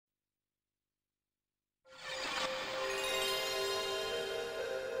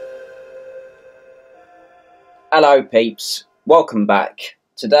Hello peeps, welcome back.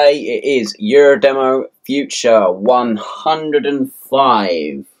 Today it is Eurodemo Future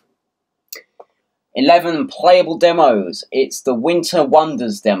 105. 11 playable demos. It's the Winter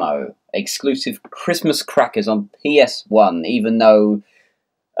Wonders demo. Exclusive Christmas crackers on PS1, even though,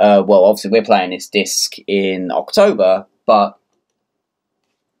 well, obviously we're playing this disc in October, but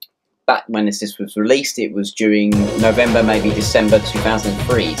back when this disc was released, it was during November, maybe December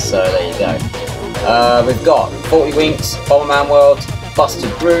 2003, so there you go. We've got 40 Winks, Bomberman World,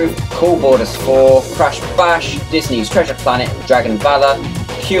 Busted Groove, Cool Borders 4, Crash Bash, Disney's Treasure Planet, Dragon Valor,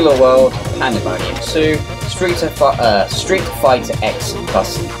 Kula World, Pandemonium 2, Street Fighter X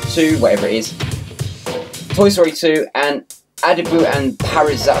Plus 2, whatever it is, Toy Story 2, and Adiboo and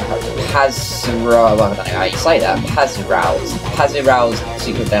Paziral, I don't know how you say that, Paziral's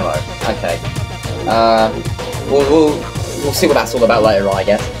secret demo. Okay. We'll see what that's all about later on, I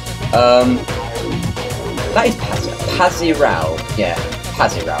guess. That is Paziral. Yeah,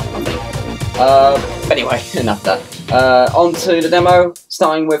 Paziral, I think. But anyway, enough of that. On to the demo,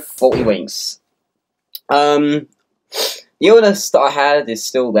 starting with 40 Winks. The illness that I had is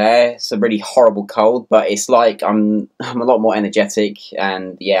still there. It's a really horrible cold, but it's like I'm a lot more energetic,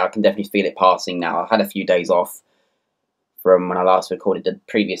 and yeah, I can definitely feel it passing now. I had a few days off from when I last recorded the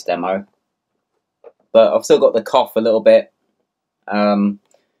previous demo, but I've still got the cough a little bit.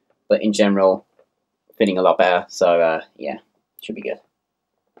 But in general, feeling a lot better. So yeah, should be good.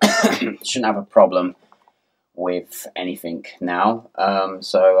 Shouldn't have a problem with anything now.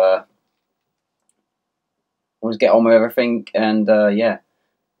 So we'll just get on with everything, and yeah.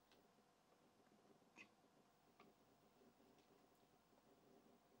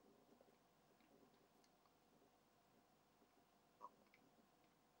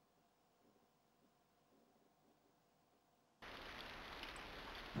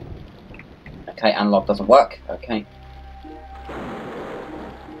 Okay, analog doesn't work. Okay.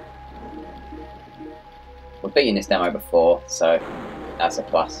 We've beaten this demo before, so that's a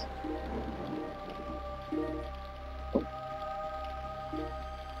plus.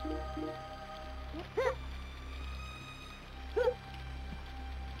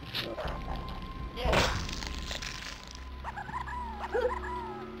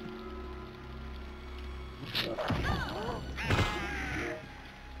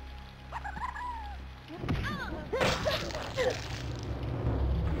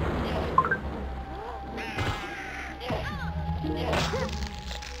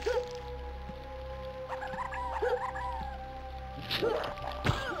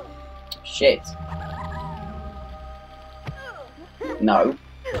 Shit. No.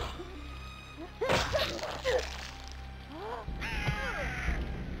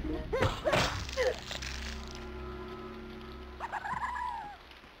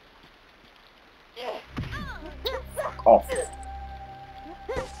 Fuck off.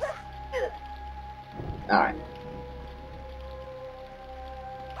 Alright.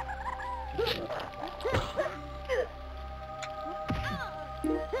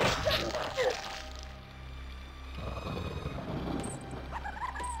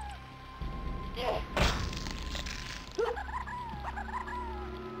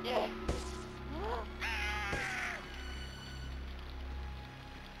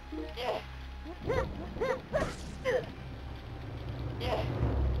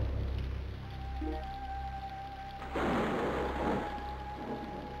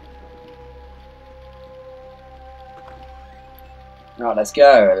 Right, let's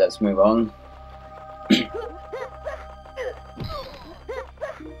go. Let's move on.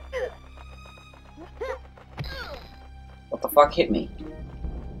 What the fuck hit me?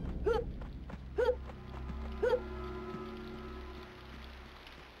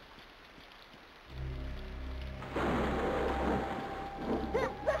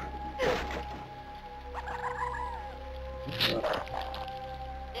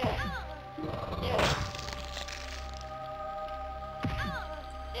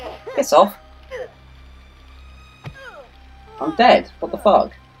 Piss off. I'm dead. What the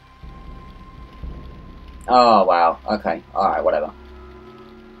fuck? Oh, wow. Okay. Alright, whatever.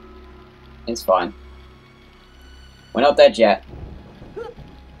 It's fine. We're not dead yet.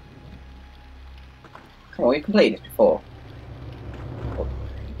 Come on, we completed this before. Oh,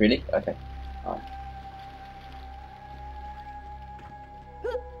 really? Okay. Alright.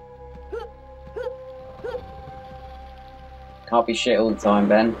 Can't be shit all the time,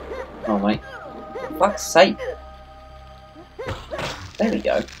 Ben. Oh, mate. For fuck's sake. There we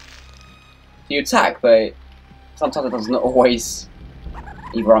go. You attack, but sometimes it doesn't always.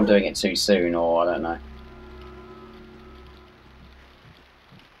 Either I'm doing it too soon, or I don't know.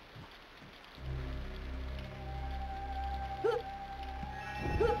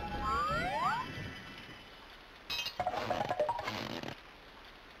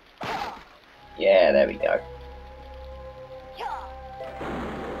 Yeah, there we go.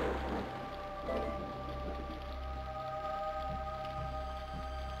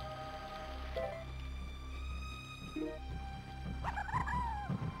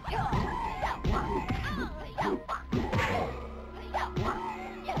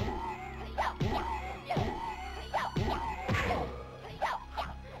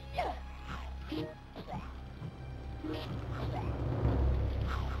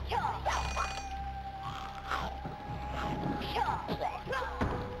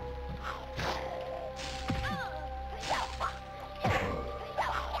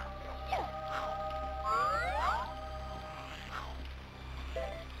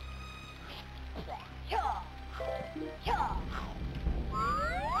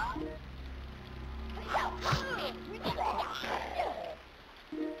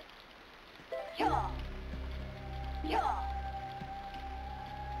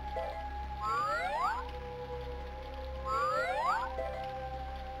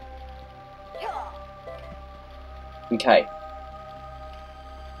 Okay.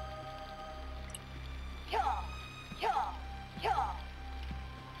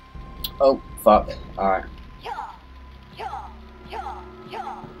 Oh, fuck. Alright.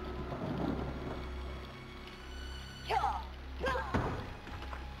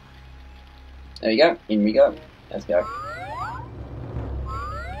 There we go. In we go. Let's go.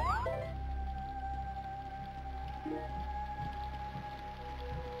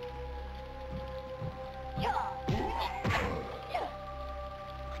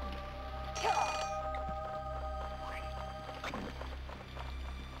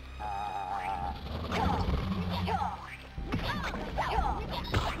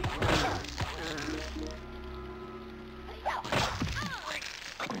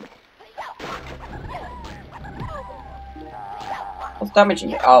 What's damaging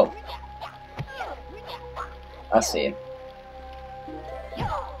it? Oh. I see it.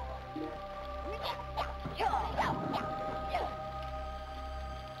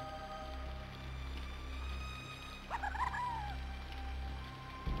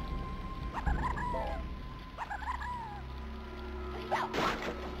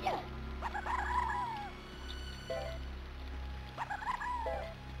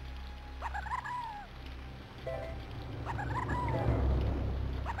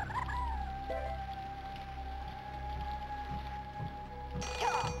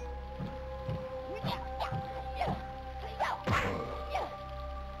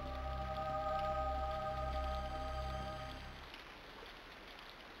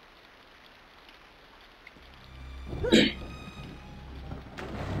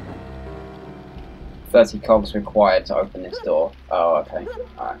 $30 cogs required to open this door. Oh, okay.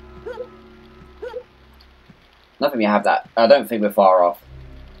 Alright. Nothing we have that. I don't think we're far off.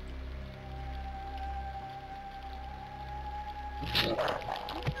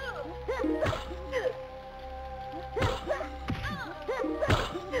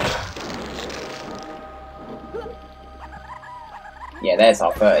 Yeah, there's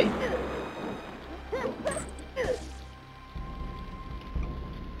our 30.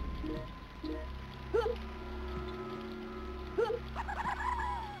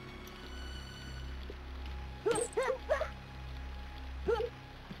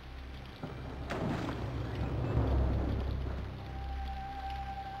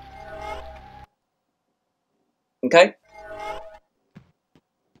 Okay.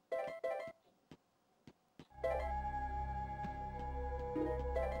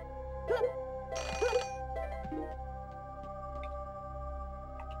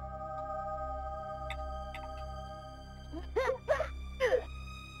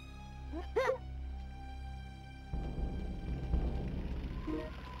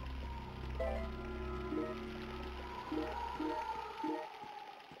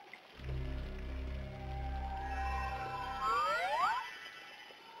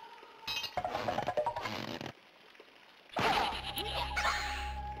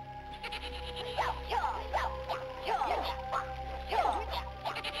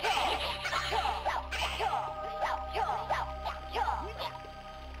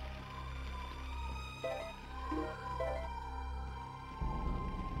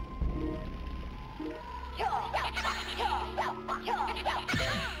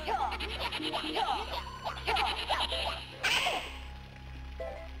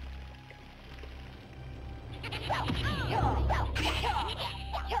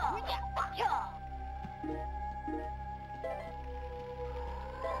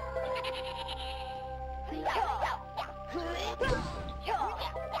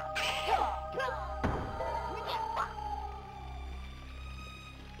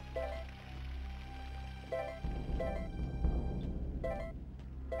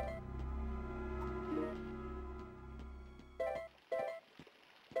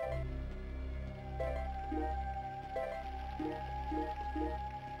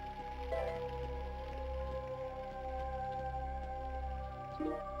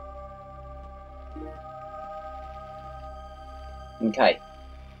 Okay.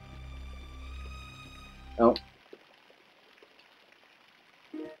 Oh.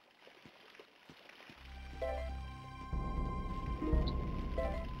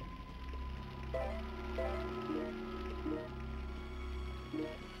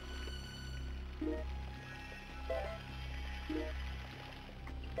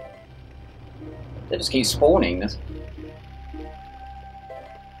 They just keep spawning. This.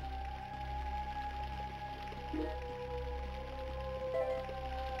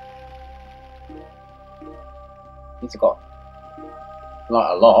 He's got like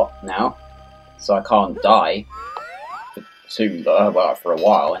a lot now, so I can't die for a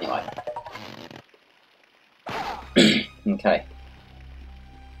while anyway. Okay.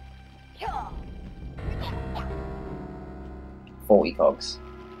 $40 cogs.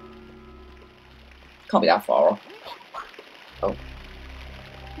 Can't be that far off. Oh.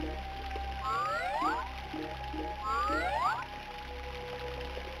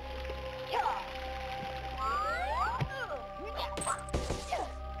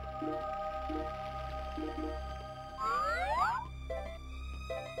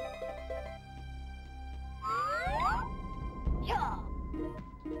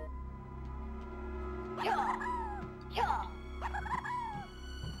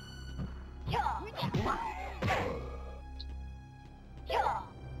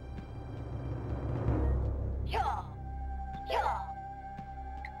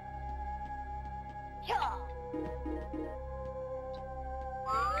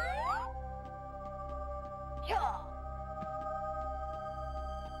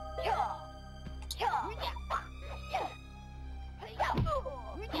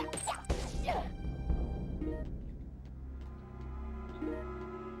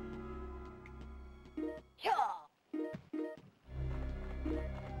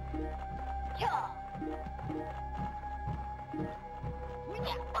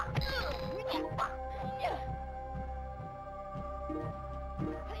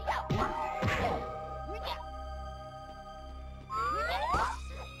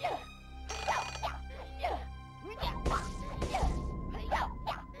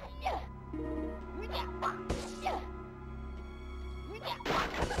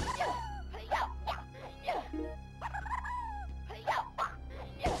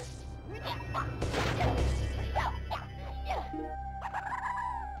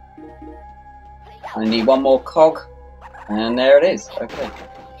 I need one more cog, and there it is. Okay.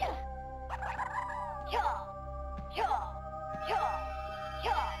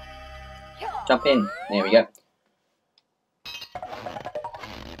 Jump in. There we go.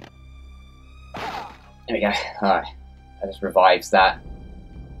 There we go. Alright. That just revives that.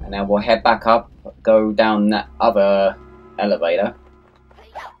 And now we'll head back up, go down that other elevator.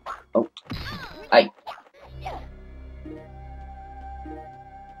 Oh. Hey.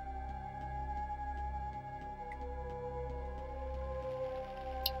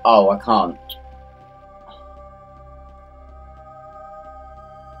 Oh, I can't.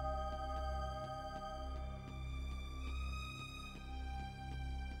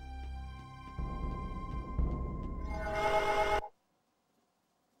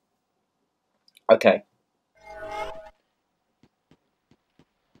 Okay.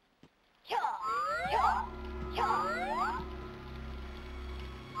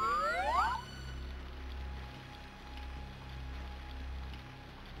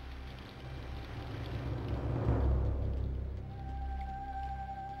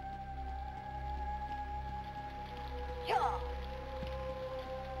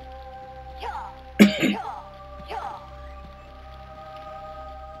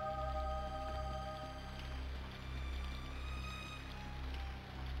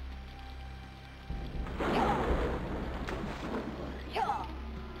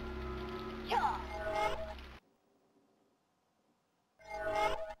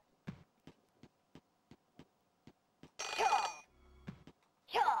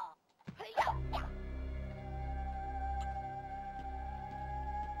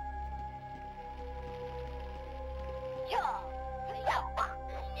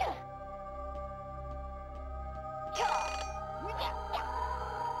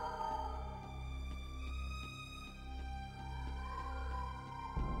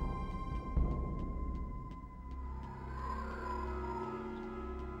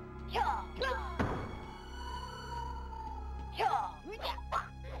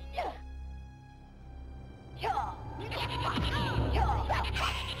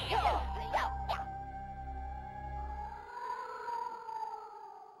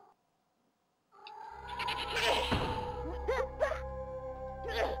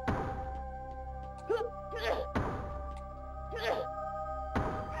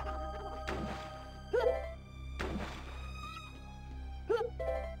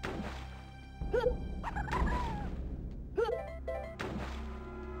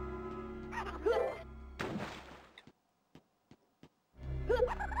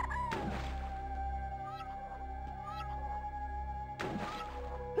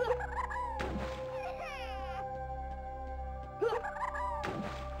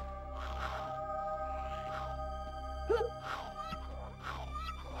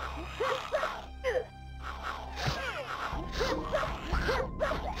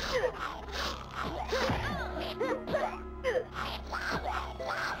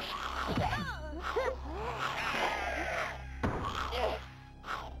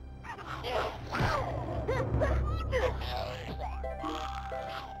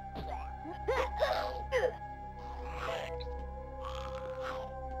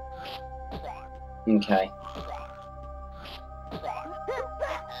 Okay.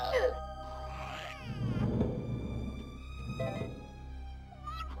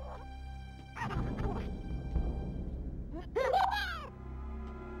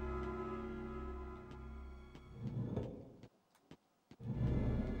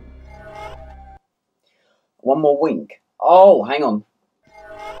 One more wink. Oh, hang on.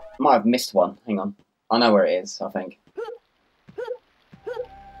 Might have missed one. Hang on. I know where it is, I think.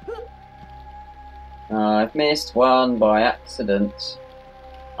 I've missed one by accident.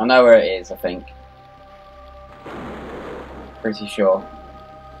 I know where it is, I think. Pretty sure.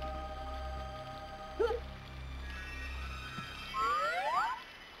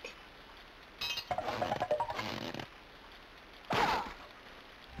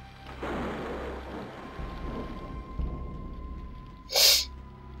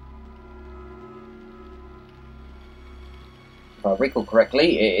 If I recall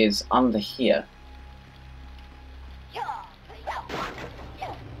correctly, it is under here.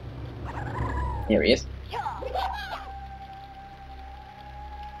 Here he is.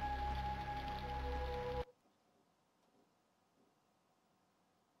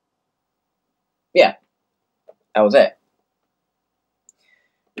 Yeah, that was it.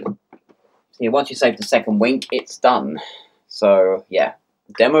 See, once you save the second wink, it's done. So, yeah,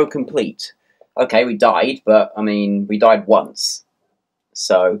 demo complete. Okay, we died, but, I mean, we died once.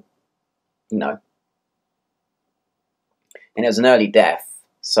 So, you know. And it was an early death,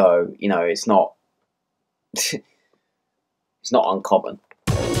 so, you know, it's not... it's not uncommon.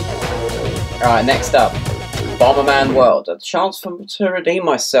 Alright, next up. Bomberman World. A chance to redeem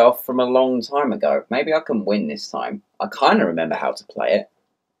myself from a long time ago. Maybe I can win this time. I kind of remember how to play it.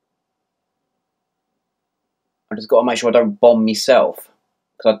 I just got to make sure I don't bomb myself.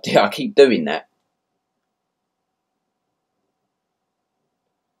 Because I keep doing that.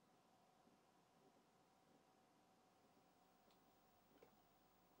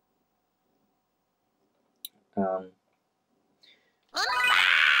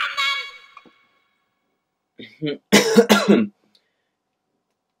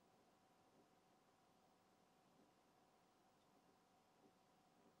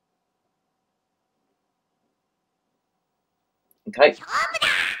 Okay.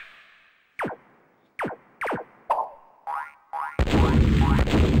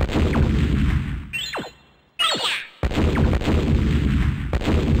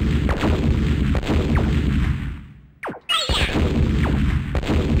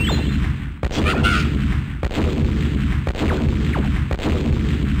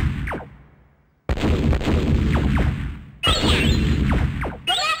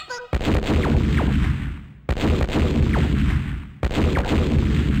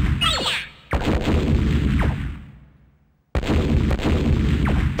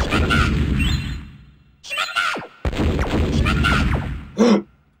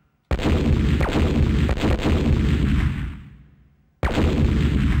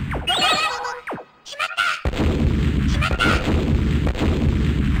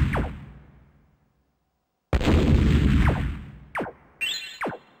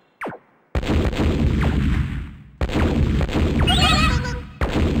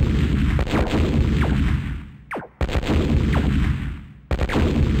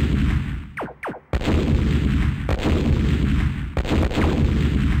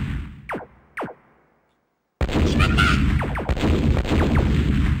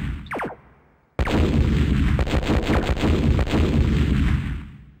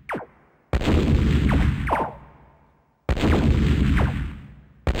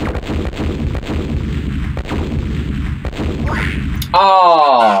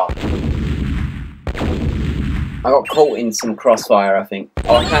 Ah! I got caught in some crossfire, I think.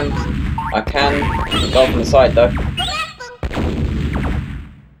 Oh, I can go from the side though.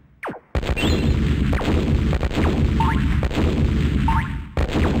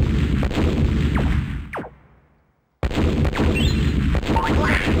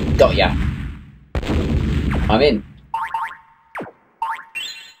 Got ya. I'm in.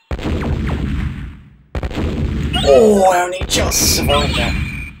 Oh, I only just survived that.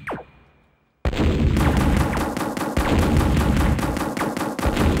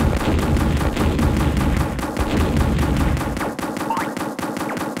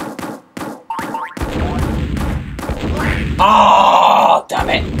 Ah, damn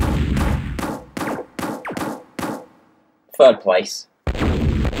it. Third place.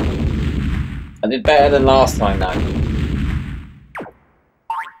 I did better than last time though.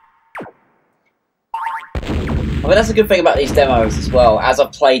 I mean, that's a good thing about these demos as well. As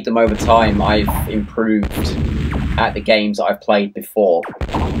I've played them over time, I've improved at the games that I've played before.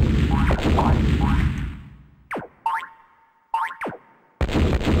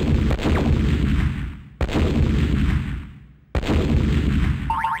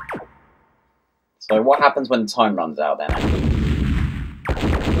 So what happens when time runs out then?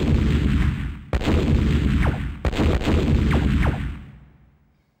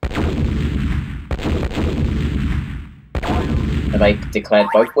 Have they declared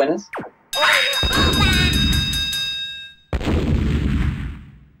both winners?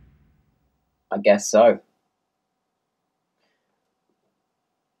 I guess so.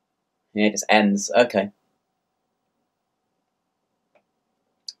 Yeah, it just ends. Okay.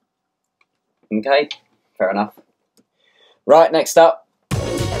 Okay, fair enough. Right, next up, we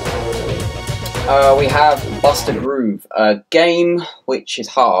have Bust a Groove, a game which is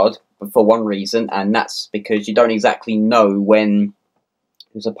hard for one reason, and that's because you don't exactly know when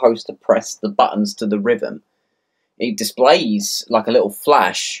you're supposed to press the buttons to the rhythm. It displays like a little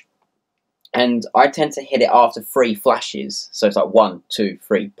flash, and I tend to hit it after 3 flashes. So it's like 1, 2,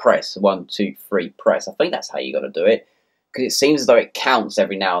 3, press, 1, 2, 3, press. I think that's how you got to do it, because it seems as though it counts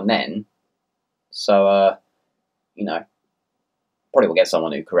every now and then. So, you know, probably will get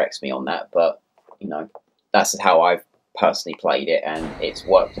someone who corrects me on that, but, you know, that's how I've personally played it, and it's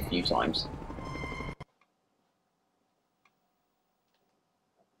worked a few times.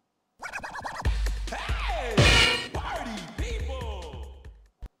 Hey, party people!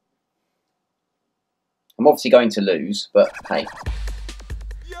 I'm obviously going to lose, but hey.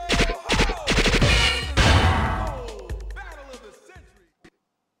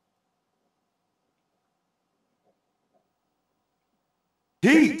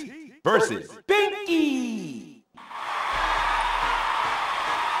 Heat versus Pinky.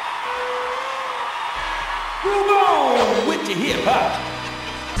 Move on with your hip hop.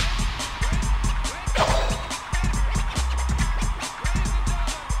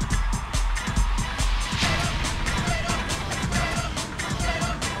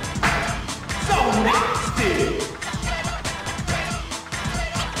 So nasty.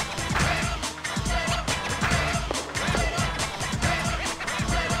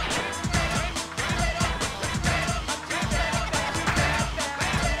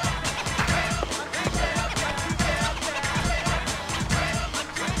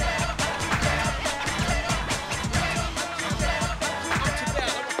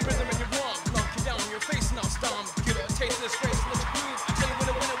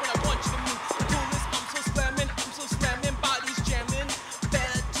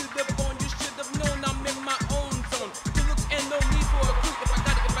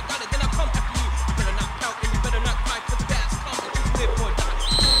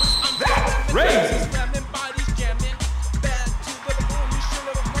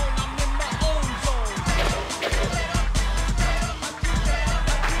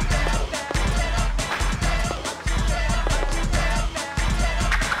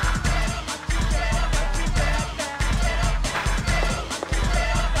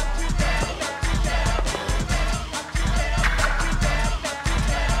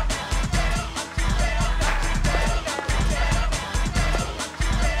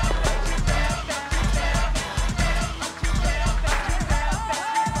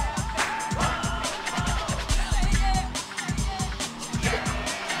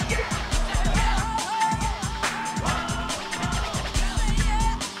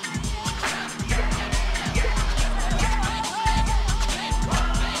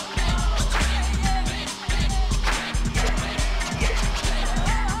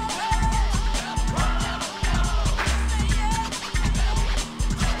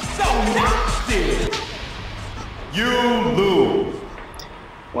 You lose.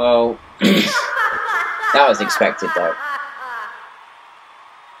 Well, that was expected though.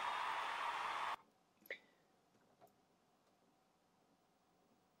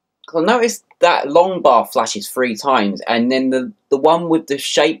 I noticed that long bar flashes 3 times, and then the one with the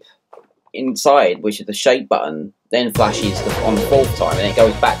shape inside, which is the shape button, then flashes on the 4th time, and it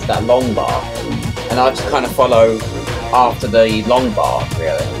goes back to that long bar. And I just kind of follow after the long bar,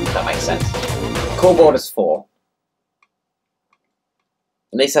 really, if that makes sense. Core Borders 4.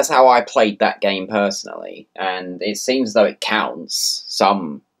 At least that's how I played that game personally, and it seems as though it counts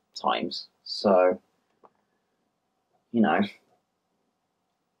sometimes, so, you know.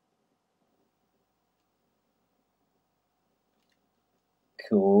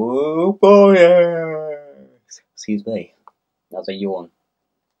 Cool boys! Excuse me, that was a yawn.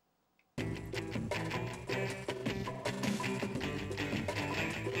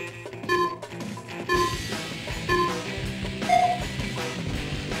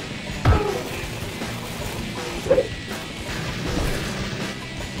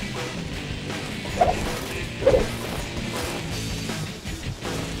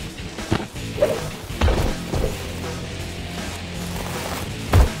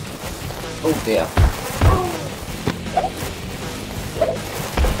 Oh dear.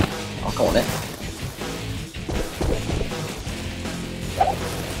 Oh, come on then.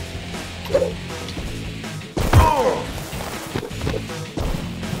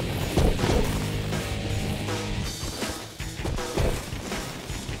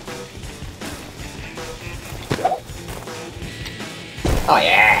 Oh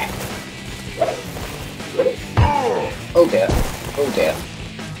yeah! Oh dear. Oh dear.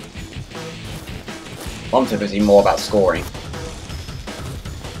 I'm too busy more about scoring.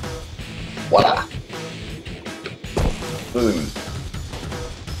 Voila! Boom.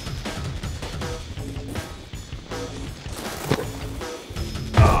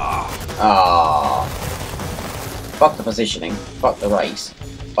 Ah. Fuck the positioning. Fuck the race.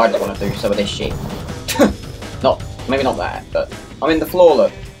 I just want to do some of this shit. Maybe not that, but I'm in the floor,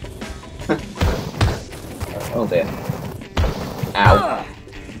 look. Oh dear. Ow.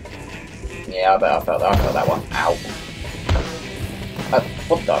 Yeah, I bet I felt that one. Ow.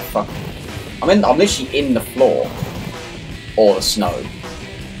 What the fuck? I'm literally in the floor. Or the snow.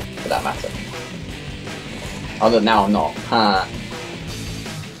 For that matter. Other than now I'm not. Huh.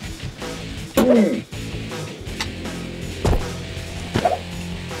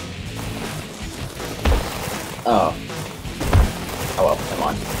 Oh. Oh well, never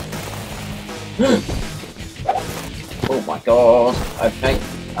mind. Oh my god. Okay.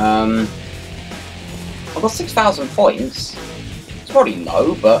 I've got 6,000 points. It's probably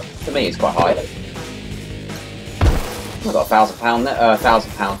low, but to me it's quite high. I've got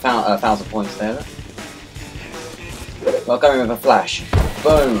 £1,000 points there. Well, going with a flash.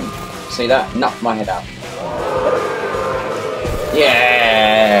 Boom. See that? Knocked my head out.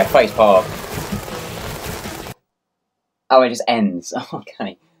 Yeah, face palm. Oh, it just ends.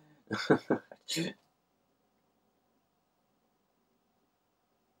 Okay.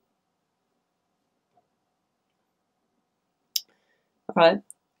 Alright.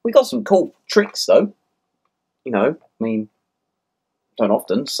 We got some cool tricks though. You know, I mean, don't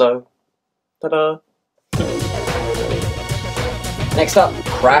often, so ta-da. Next up,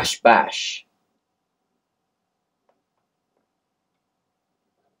 Crash Bash.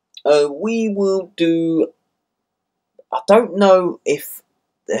 We will do. I don't know if.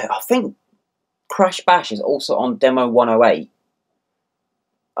 I think Crash Bash is also on Demo 108.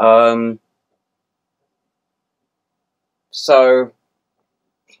 So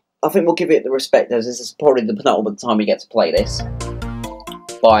I think we'll give it the respect as this is probably the penultimate time we get to play this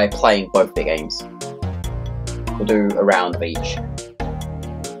by playing both the games. We'll do a round of each.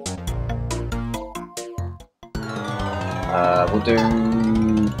 We'll do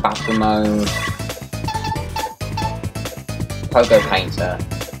Battle Mode, Pogo Painter.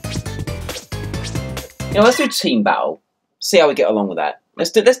 You know, let's do Team Battle. See how we get along with that.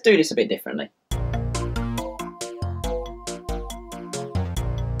 Let's do this a bit differently.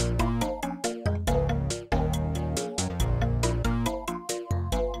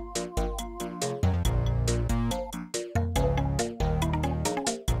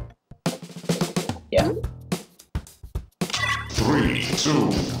 Yeah. 3, 2,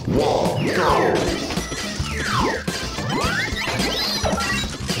 1, go!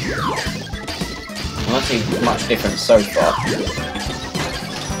 I'm not seeing much difference so far.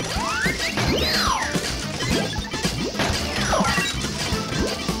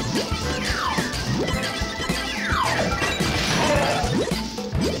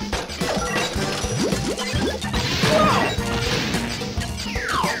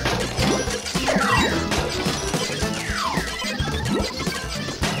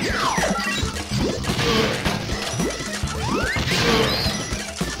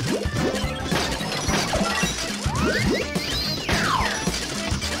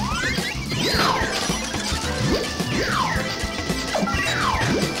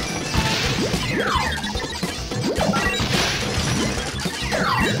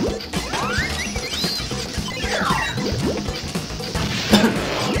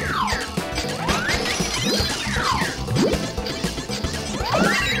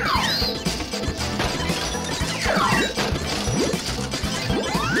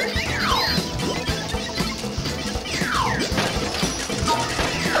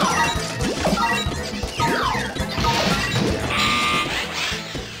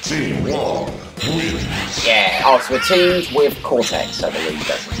 Team 1 wins. Yeah, oh, so we're teamed with Cortex, I believe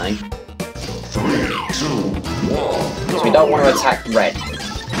that's his name. 3, 2, 1, go! So we don't want to attack red.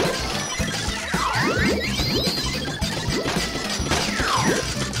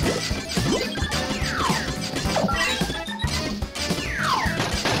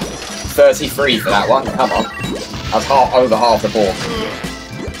 $33 for that one, come on. That's over half the board.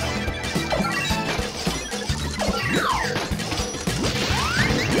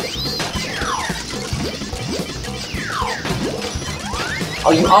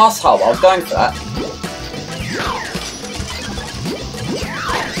 Oh, you asshole! I was going for that.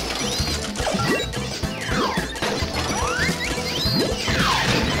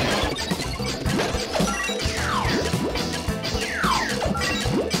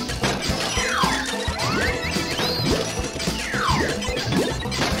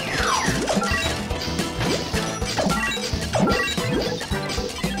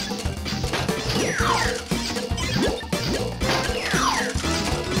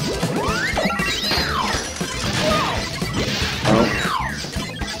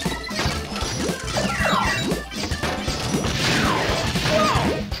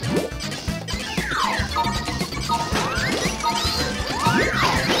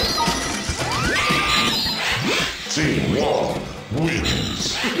 Team 1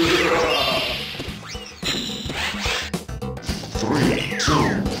 wins. 3, 2,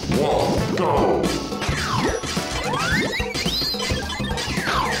 1, go!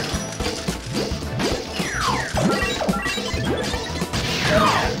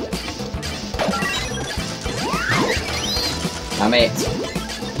 I'm it.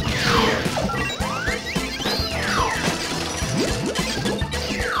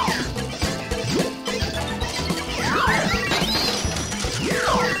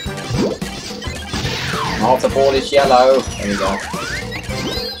 Half the board is yellow. There we go.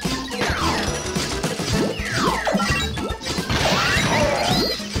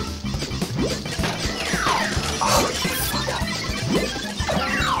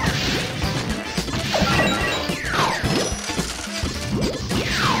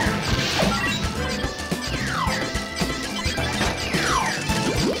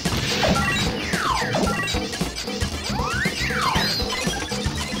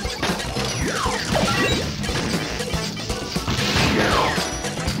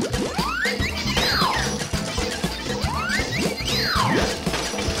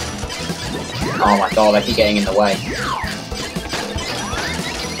 Oh my god, I keep getting in the way.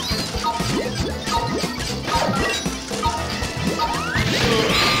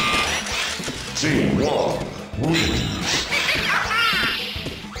 Team 1 wins.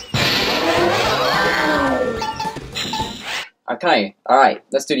 Okay, alright,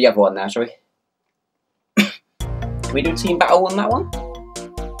 let's do the other one now, shall we? Can we do team battle on that one?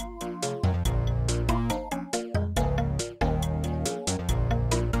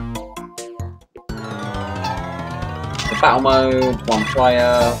 Battle mode, one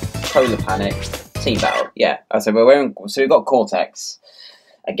player, polar panic, team battle. Yeah. So we've got Cortex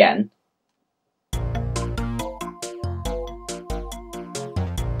again.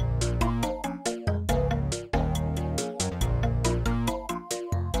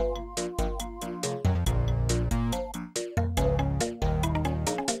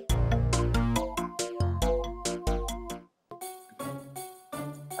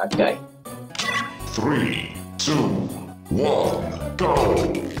 Okay. 3, 2, 1, go!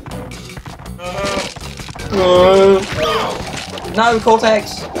 No,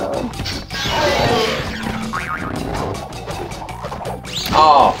 Cortex!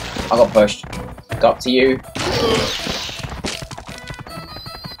 Oh, I got pushed. Got to you.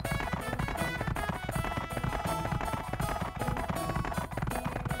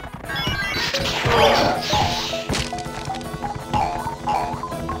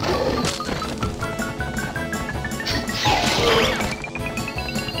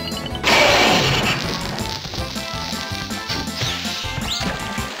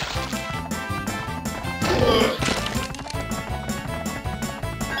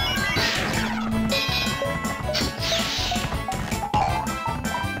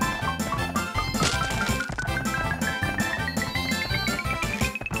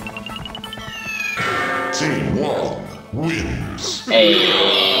 Team 1 wins.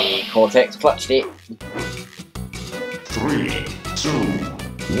 Hey, Cortex clutched it. 3, 2,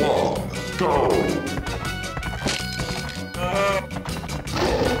 1, go!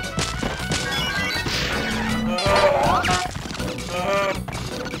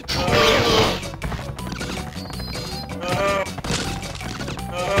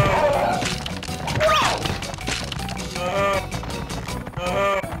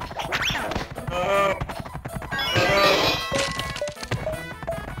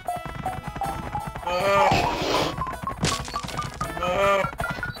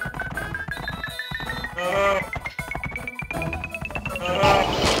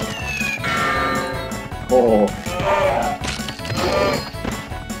 Oh.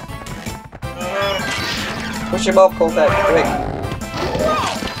 Push him off, Cortex, quick.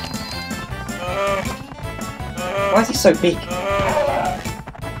 Why is he so big?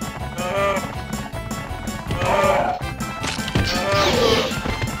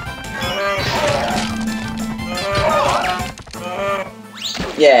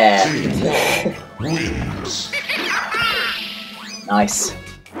 Yeah. Team 1 wins. Nice.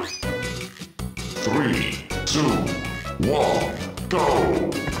 3, 2, 1, go!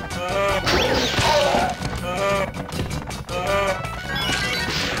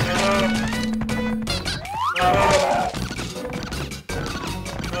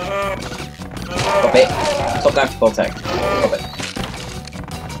 Stop it. Stop that full tech. Stop it.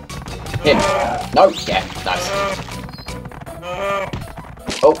 Him. No. Yeah. Nice.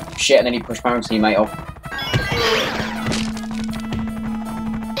 Oh shit! And then he pushed my own teammate off.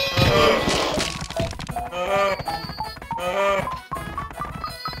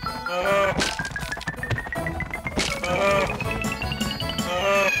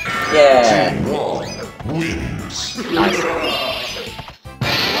 Yeah. Team 1 wins. Nice.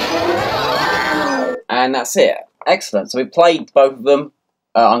 And that's it. Excellent. So we played both of them.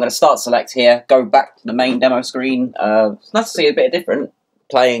 I'm going to start select here. Go back to the main demo screen. It's nice to see a bit different.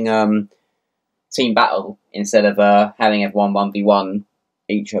 Playing team battle instead of having everyone 1v1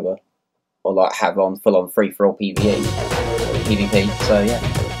 each other, or like have on full on free for all PvP. So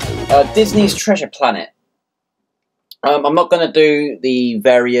yeah. Disney's Treasure Planet. I'm not going to do the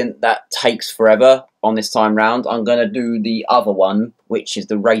variant that takes forever on this time round. I'm going to do the other one, which is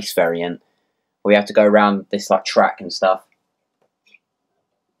the race variant. We have to go around this like track and stuff.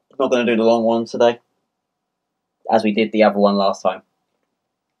 I'm not going to do the long one today, as we did the other one last time.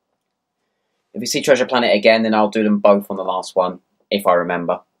 If you see Treasure Planet again, then I'll do them both on the last one, if I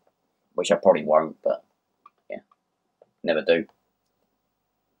remember. Which I probably won't, but yeah, never do.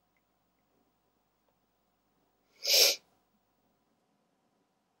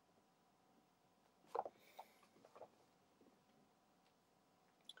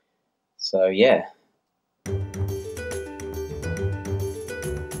 So yeah.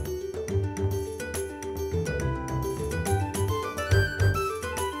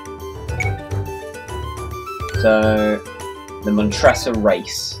 So the Montressa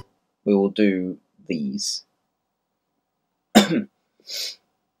race, we will do these.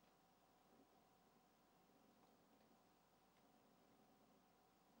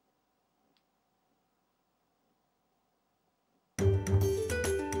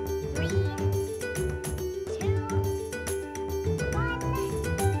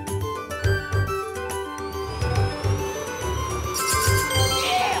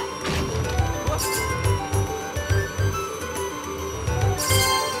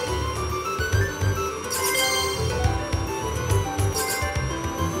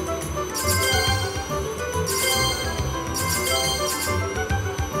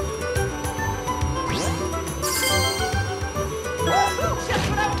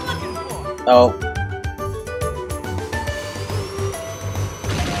 Oh.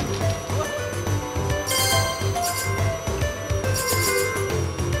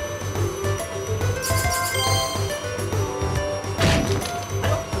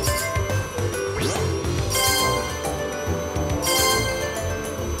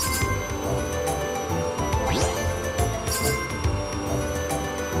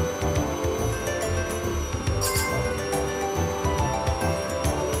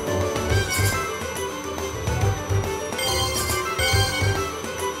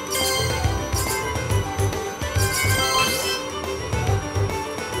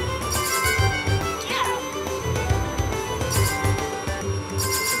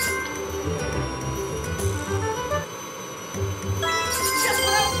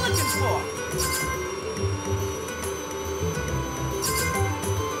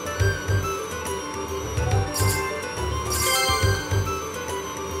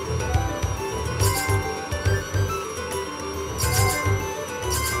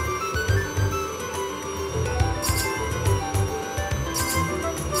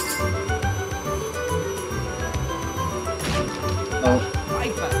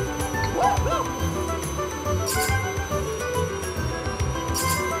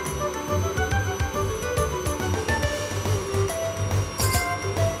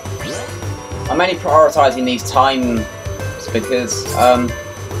 I'm only prioritising these times because I'm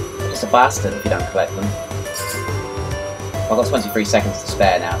just a bastard if you don't collect them. I've got 23 seconds to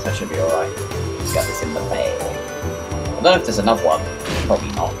spare now, so I should be alright. Just got this in the bag. I don't know if there's another one. Probably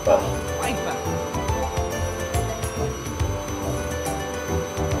not, but...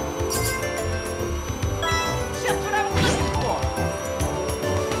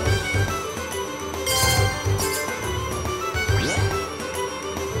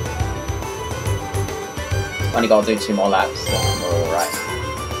 Only gotta do 2 more laps, so we're alright.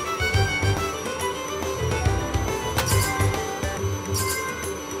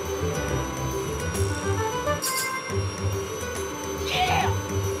 Yeah!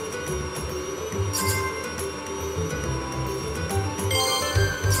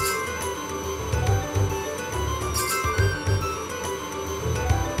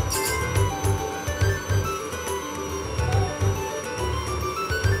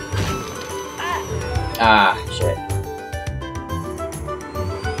 Ah, shit.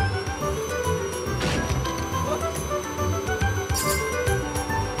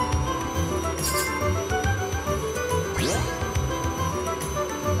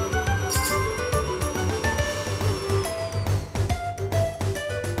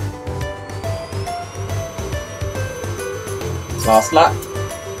 Last lap.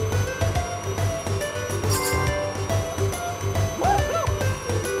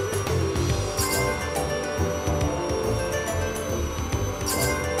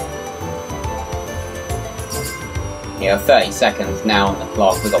 Yeah, 30 seconds now on the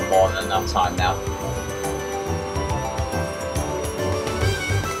clock. We've got more than enough time now.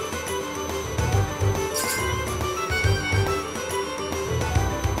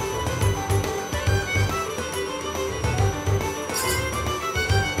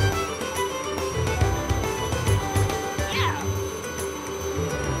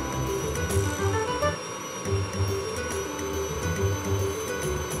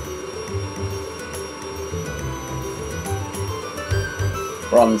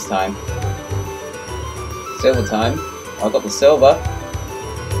 Bronze time. Silver time. I got the silver.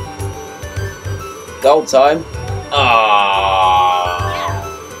 Gold time. Ah,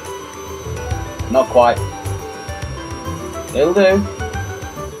 not quite. It'll do.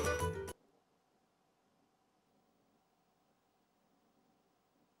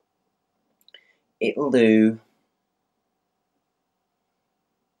 It'll do.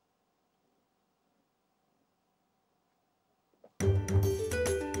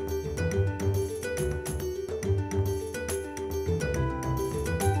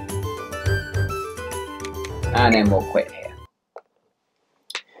 And then we'll quit here.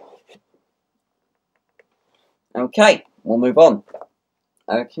 Okay, we'll move on.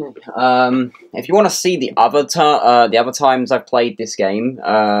 Okay. If you want to see the other times I've played this game,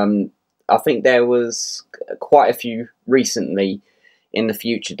 I think there was quite a few recently in the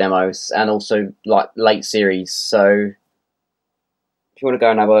future demos, and also like late series. So if you want to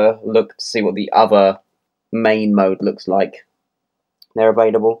go and have a look to see what the other main mode looks like, they're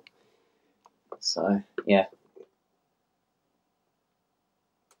available. So yeah.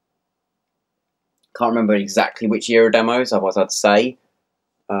 Can't remember exactly which year of demos, otherwise I'd say,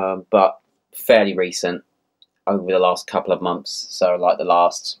 but fairly recent, over the last couple of months. So like the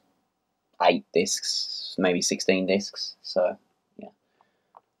last 8 discs, maybe 16 discs. So yeah,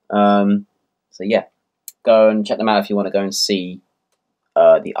 so yeah, go and check them out if you want to go and see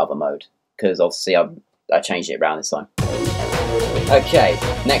the other mode, because obviously I changed it around this time. Okay,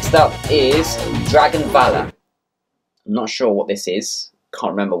 next up is Dragon Valor. I'm not sure what this is.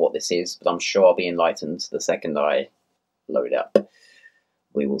 Can't remember what this is, but I'm sure I'll be enlightened the second I load it up.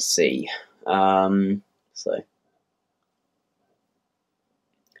 We will see. So.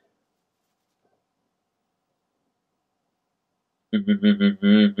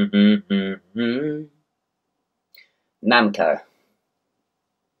 Namco.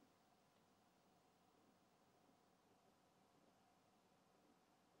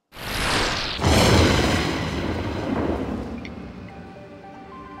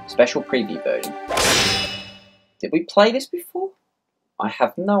 Special preview version. Did we play this before? I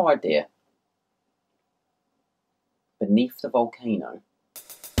have no idea. Beneath the Volcano.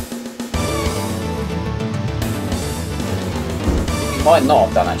 We might not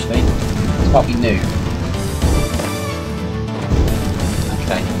have done actually. This might be new.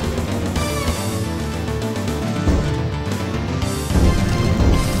 Okay.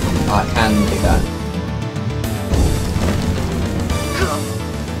 I can do that.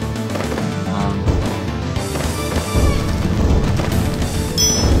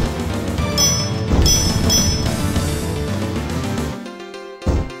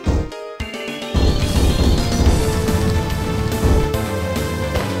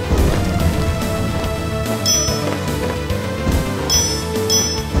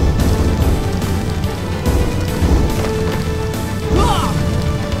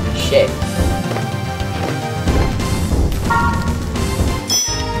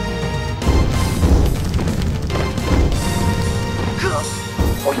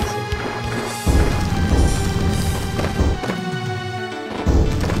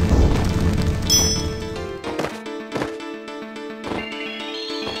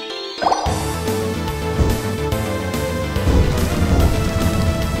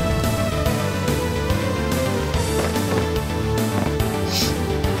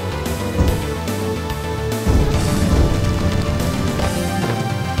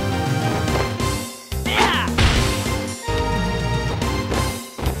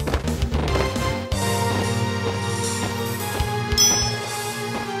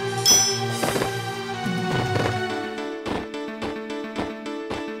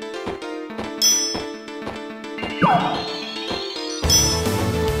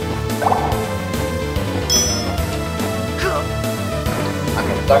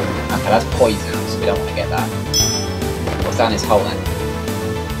 don't... Okay, that's poison, so we don't want to get that. What's down this hole then?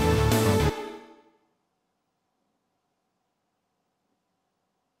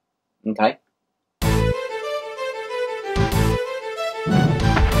 Okay.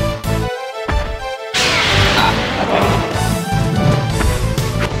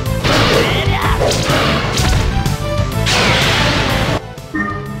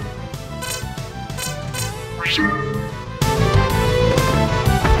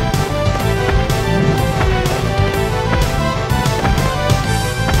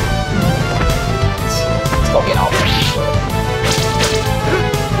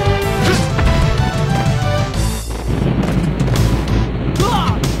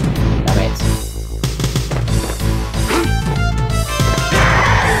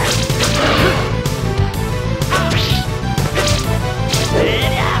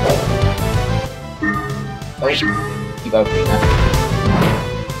 Keep opening that.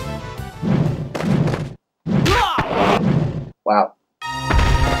 Wow.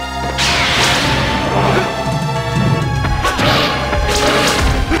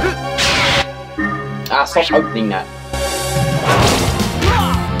 Ah, stop opening that.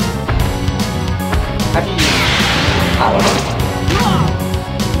 How do you use power?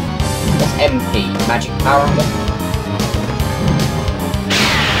 What's MP? Magic power?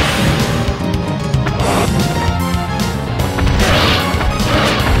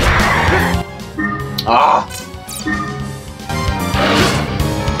 Ah!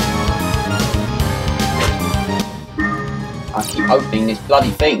 I keep opening this bloody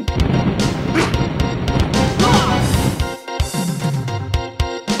thing.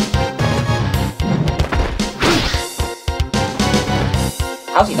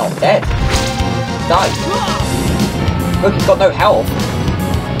 How's he not dead? Died. Look, he's got no health.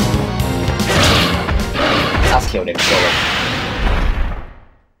 That's killed him, surely.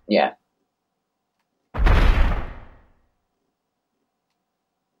 Yeah.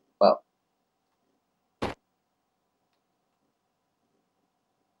 Well.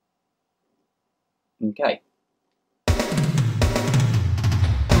 Okay.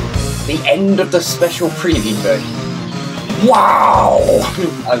 The end of the special preview version. Wow!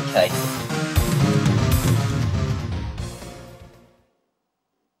 Okay.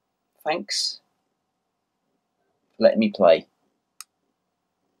 Thanks for letting me play.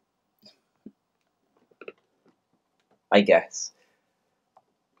 I guess.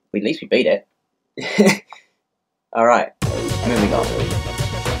 At least we beat it. Alright, moving on.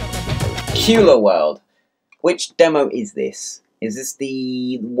 Kula World. Which demo is this? Is this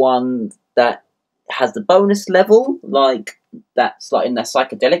the one that has the bonus level, like that's like in the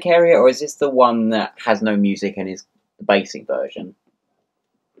psychedelic area, or is this the one that has no music and is the basic version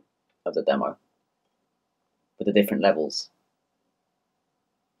of the demo with the different levels?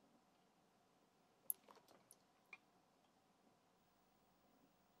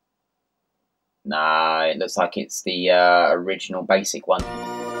 Nah, it looks like it's the original basic one.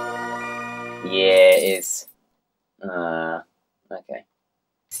 Yeah, it is. Okay.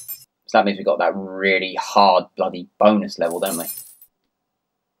 So that means we got that really hard bloody bonus level, don't we?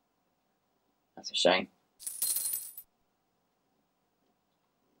 That's a shame.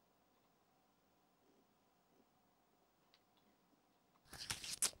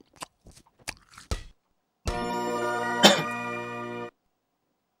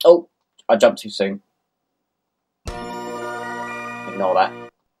 Oh, I jumped too soon. Ignore that.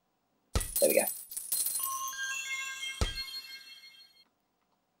 There we go.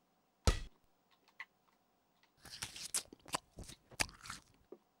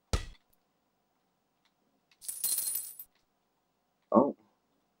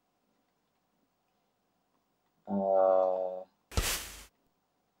 Oh.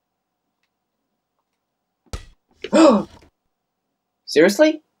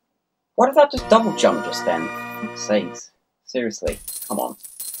 Seriously? Why did that just double jump just then? For fuck's sakes. Seriously. Come on.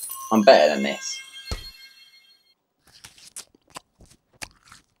 I'm better than this.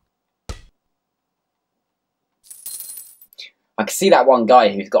 I can see that one guy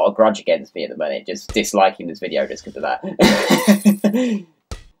who's got a grudge against me at the minute, just disliking this video just because of that.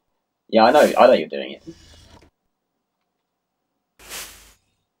 Yeah, I know you're doing it.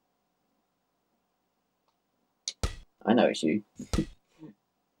 I know it's you.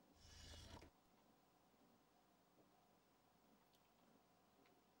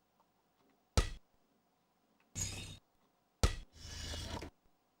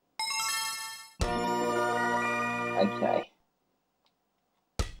 Okay.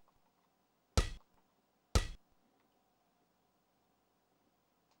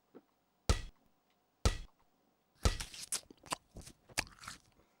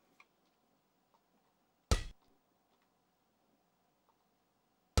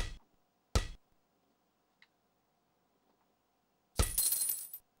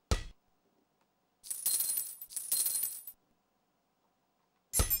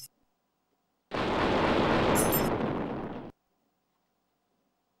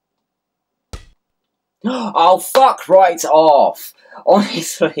 Oh, fuck right off!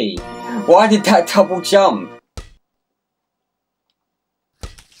 Honestly, why did that double jump?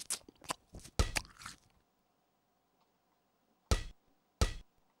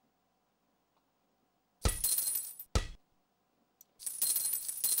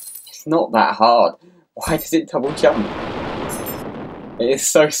 It's not that hard. Why does it double jump? It is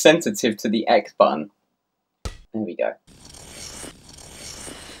so sensitive to the X button. There we go.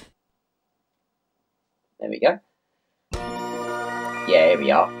 There we go. Yeah, here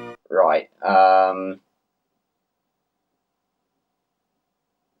we are. Right. Ah.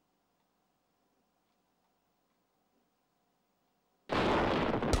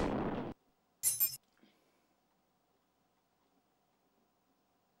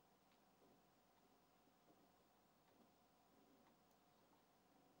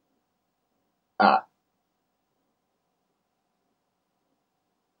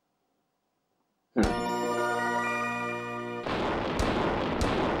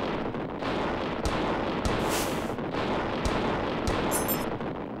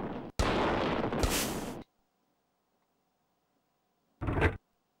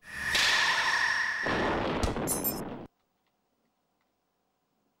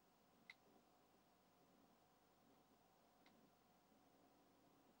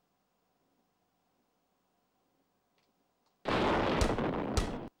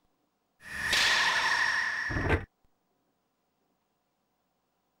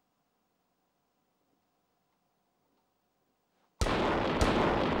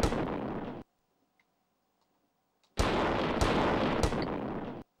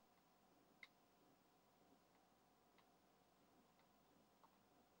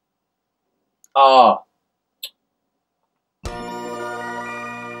 Ah.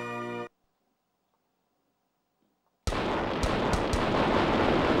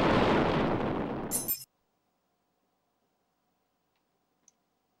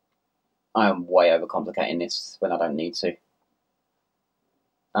 I am way overcomplicating this when I don't need to.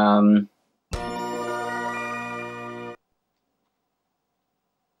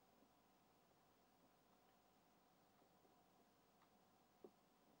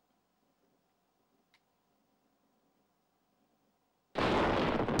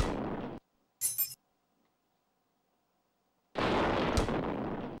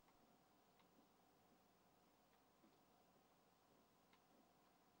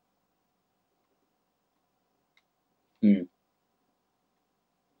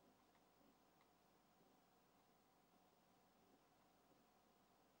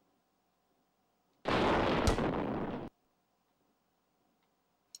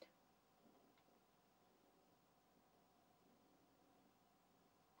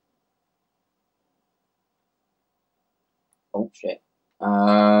 Oh shit.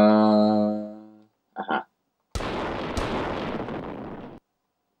 Uh-huh.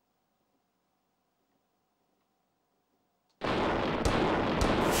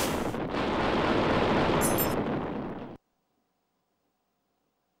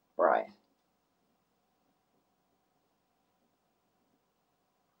 Right.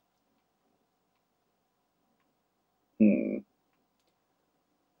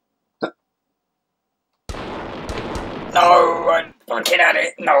 No, I'm looking at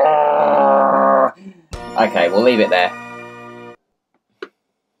it. No. Okay, we'll leave it there.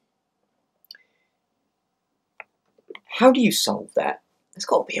 How do you solve that? There's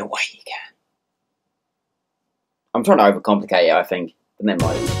got to be a way you can. I'm trying to overcomplicate it, I think. But never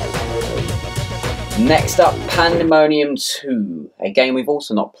mind. Next up, Pandemonium 2. A game we've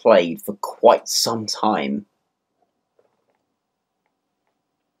also not played for quite some time.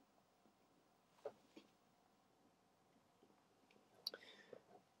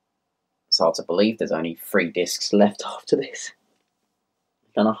 It's hard to believe there's only 3 discs left after this.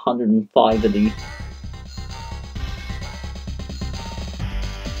 I've done 105 of these.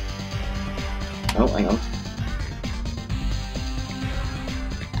 Oh, hang on.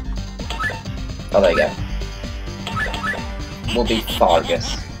 Oh, there you go. Will be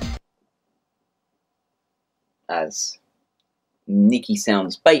Fargus. As Nikki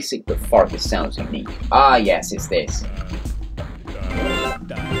sounds basic, but Fargus sounds unique. Ah, yes, it's this.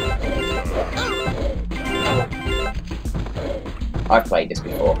 I've played this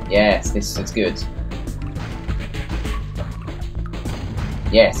before. Yes, this is good.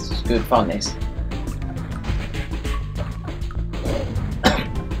 Yes, this is good fun, this.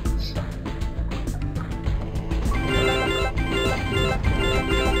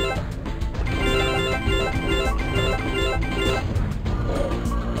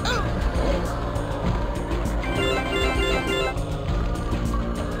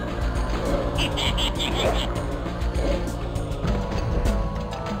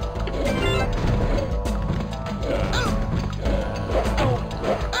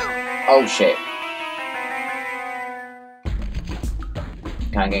 Oh shit.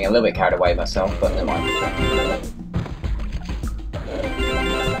 Kind of getting a little bit carried away myself, but never mind.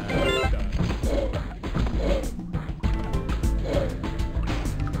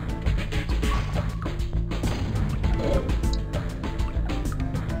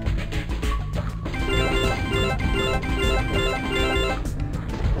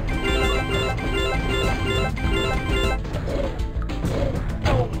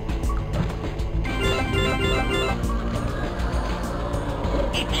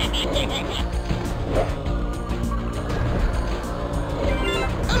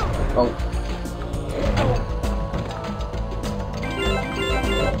 Oh.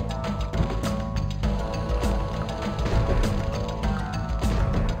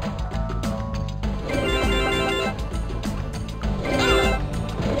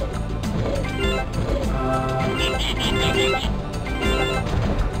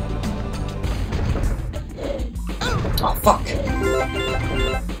 Oh, fuck.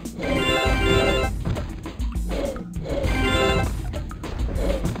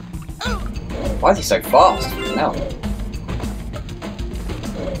 Why is he so fast? No.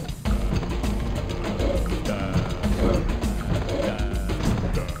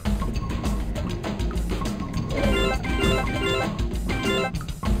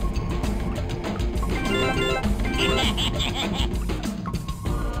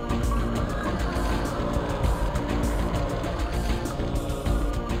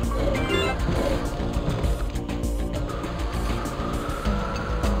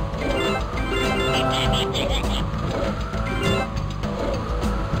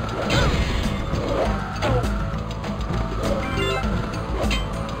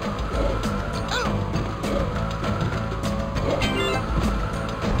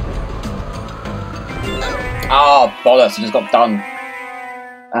 Ah, oh, bollocks, I just got done.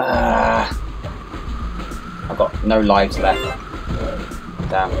 I've got no lives left.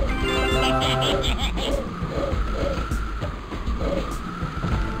 Damn.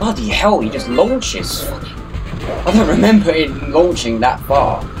 Bloody hell, he just launches. I don't remember it launching that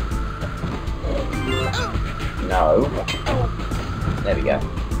far. No. There we go.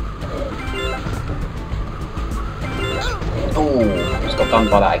 Oh, just got done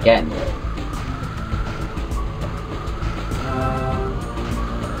by that again.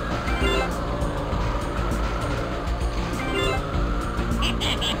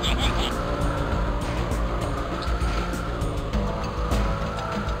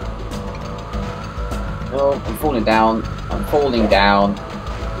 Oh, I'm falling down. I'm falling down.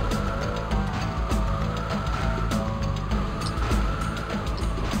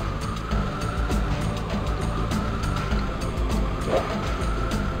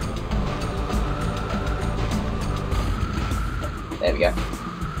 There we go.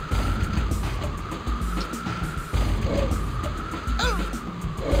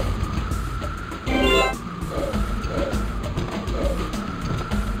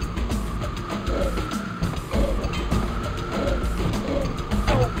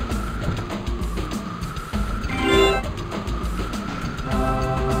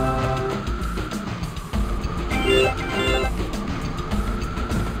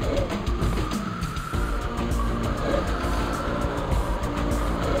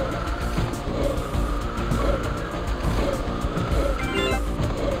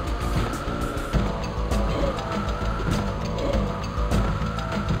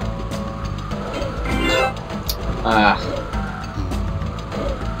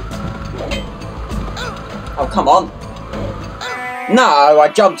 Oh, come on. No, I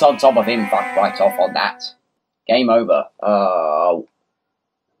jumped on top of him. Fuck right off on that. Game over. Oh.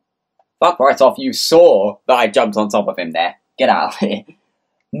 Fuck right off. You saw that I jumped on top of him there. Get out of here.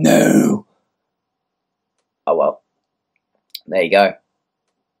 No. Oh, well. There you go.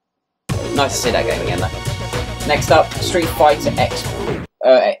 Nice to see that game again, though. Next up, Street Fighter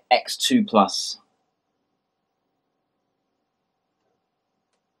X2 Plus.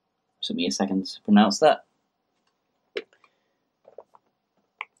 Took me a second to pronounce that.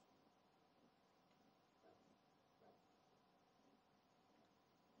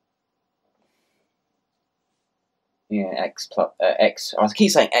 Yeah, X plus X. I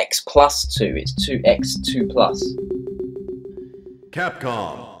keep saying X plus 2. It's 2X2 plus.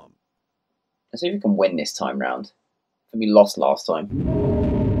 Capcom. Let's see if we can win this time round. We lost last time.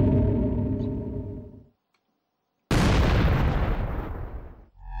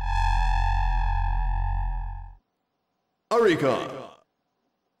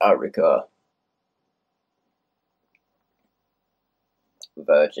 Arica.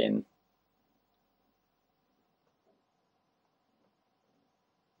 Virgin.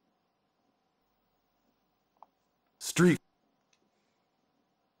 Street.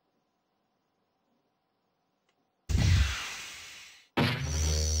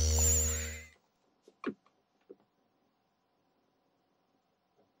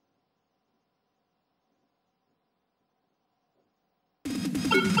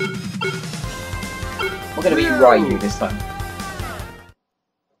 We're gonna be Ryu this time.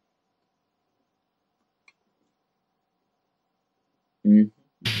 Mm.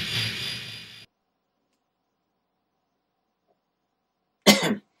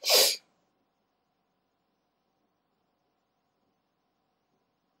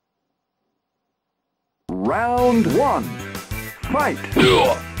 Round one. Fight.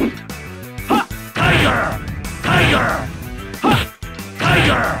 Ha! Tiger! Tiger! Ha!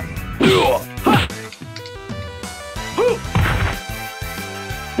 Tiger! Ha! Hoo!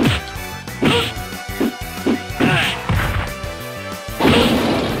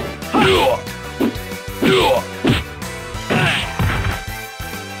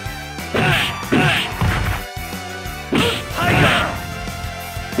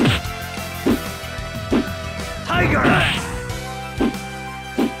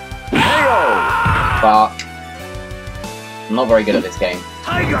 Fuck. I'm not very good at this game.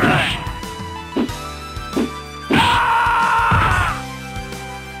 Tiger!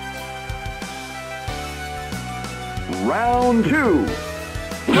 Round two.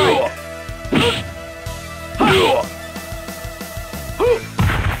 Fight.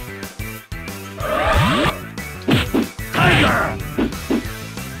 Tiger!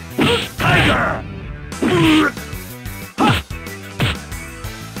 Tiger!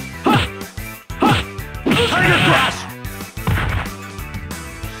 Tiger Crash!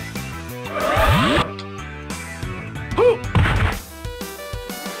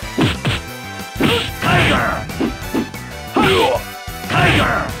 Tiger!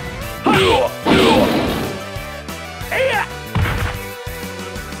 Tiger!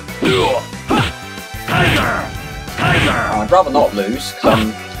 Tiger! Tiger! I'd rather not lose, because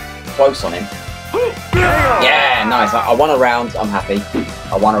I'm close on him. Yeah, nice. I won a round, I'm happy.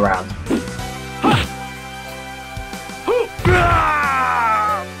 I won a round.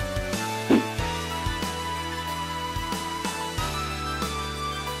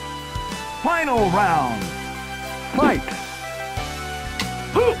 Final round. Fight.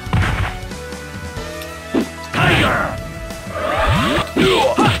 Tiger!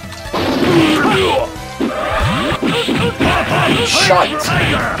 Shite!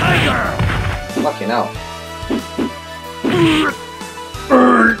 Tiger! Tiger! Fucking hell.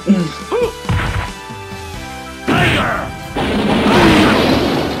 Tiger!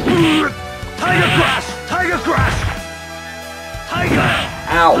 Tiger Crash! Tiger Crash! Tiger!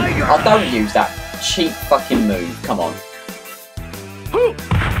 Ow! I don't use that cheap fucking move. Come on.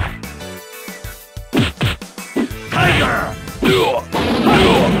 Tiger!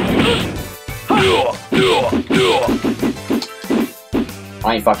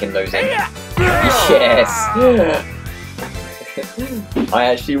 I ain't fucking losing. Yes! I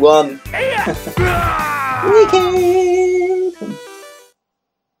actually won. Weekend!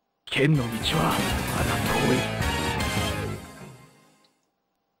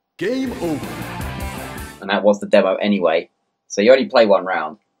 Game over. And that was the demo anyway. So you only play one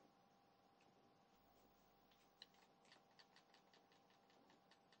round.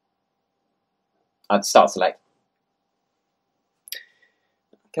 I'd start select.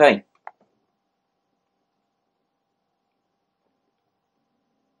 Okay.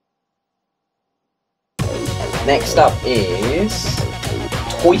 Next up is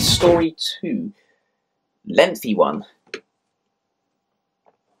Toy Story 2. Lengthy one.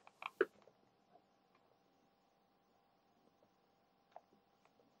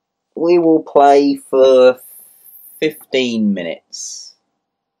 We will play for 15 minutes,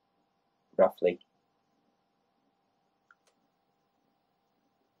 roughly.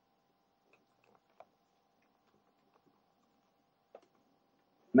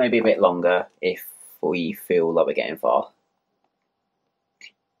 Maybe a bit longer if we feel like we're getting far.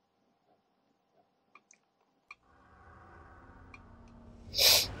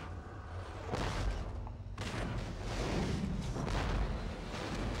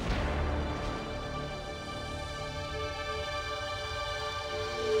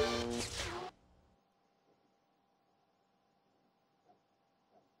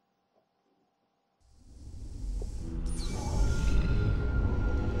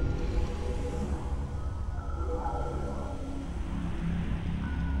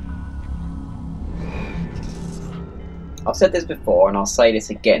 I've said this before and I'll say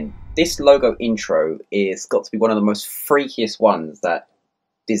this again. This logo intro is got to be one of the most freakiest ones that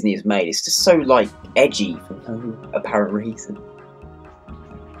Disney has made. It's just so, like, edgy for no apparent reason.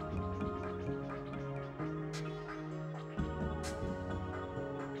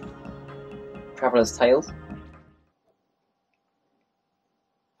 Traveller's Tales.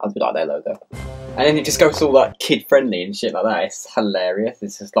 I would like their logo. And then it just goes all like kid friendly and shit like that. It's hilarious.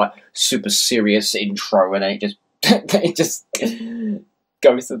 It's just like super serious intro and it just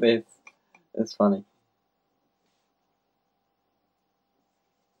goes to this. It's funny.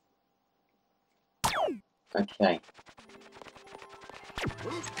 Okay.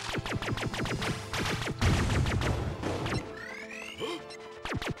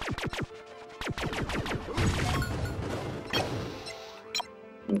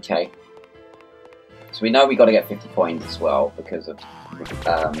 Okay. So we know we got to get 50 coins as well because of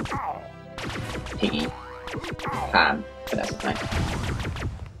Piggy Pan, but that's his name.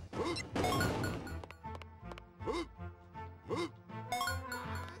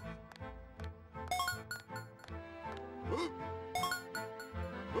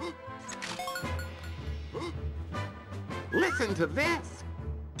 Listen to this.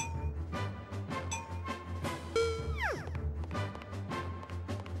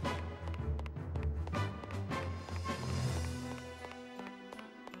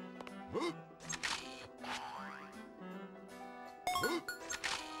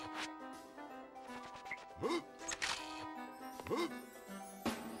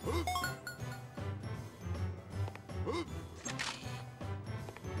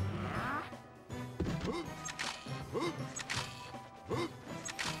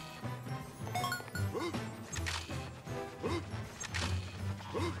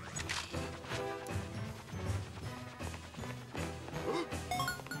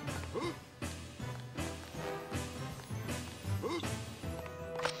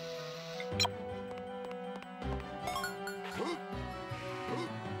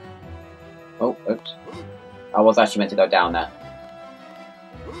 Oh, oops. I was actually meant to go down there.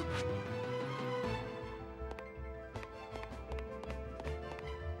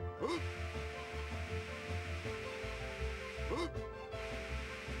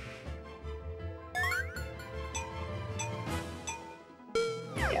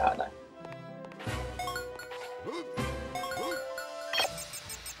 Yeah, I know.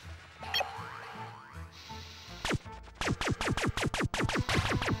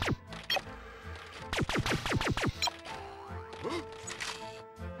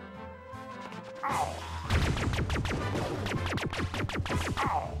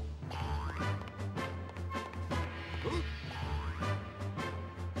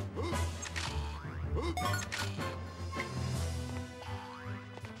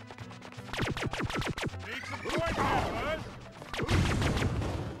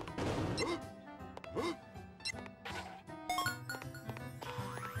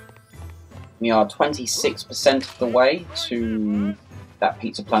 We are 26% of the way to that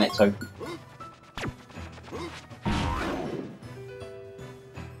Pizza Planet token.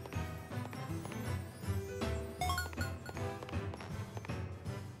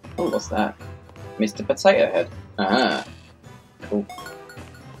 Oh, what's that? Mr. Potato Head. Ah, cool.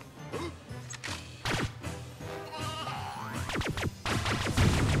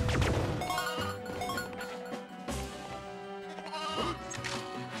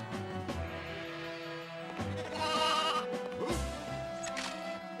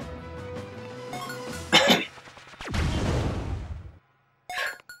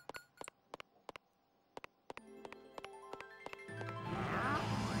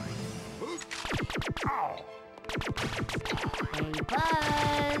 Hey,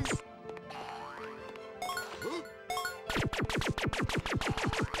 Buzz!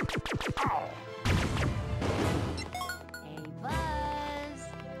 Hey, Buzz!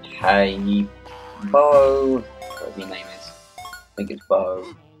 Hey, Bo. Whatever your name is. I think it's Bo.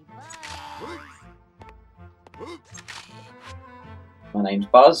 My name's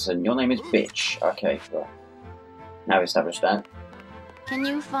Buzz, and your name is Bitch. Okay, well, now we established that. Can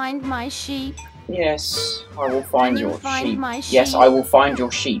you find my sheep? Yes, I will find Can you your find sheep. my Yes, sheep? I will find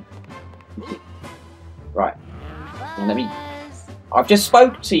your sheep. Right. Now let me. Buzz! I've just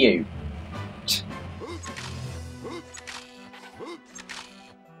spoke to you.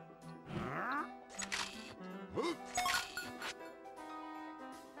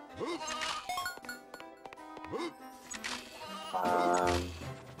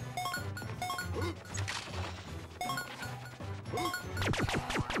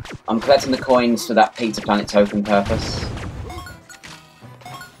 I'm collecting the coins for that Pizza Planet token purpose.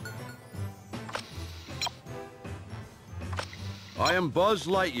 I am Buzz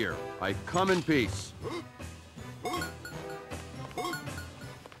Lightyear. I come in peace.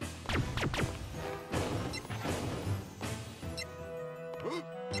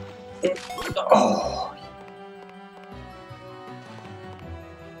 Oh.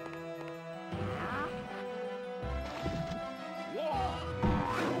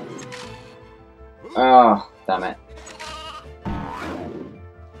 Oh, damn it.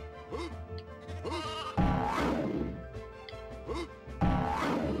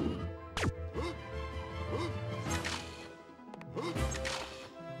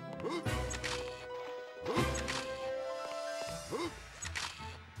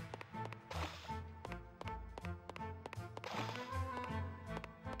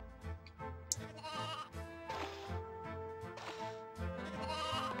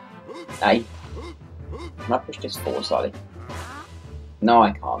 Hey, can I push this forward slightly? No,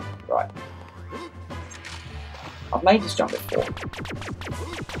 I can't. Right. I've made this jump before.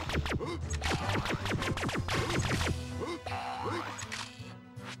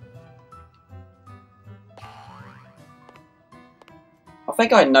 I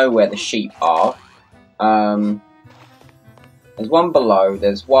think I know where the sheep are. There's one below,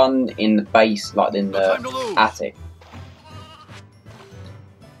 there's one in the base, like in the attic.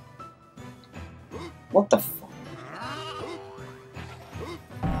 What the fuck?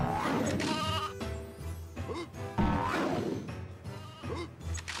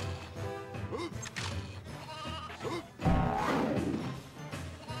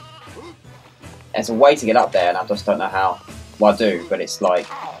 There's a way to get up there and I just don't know how. Well, I do, but it's like...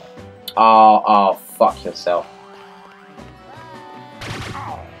 Oh, fuck yourself.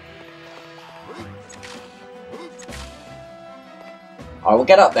 I will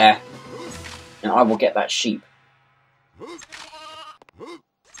get up there. And I will get that sheep.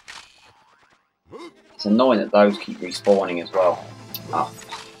 It's annoying that those keep respawning as well. Oh,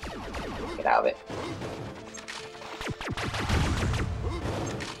 fuck. Get out of it.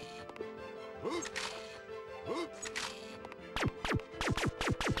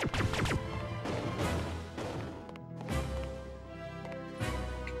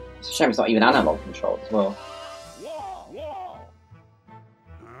 It's a shame it's not even analog controlled as well.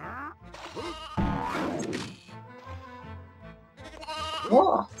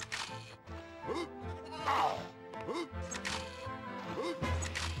 What?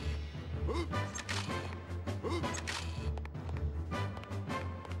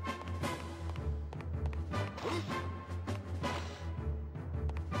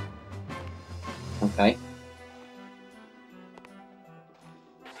 Okay.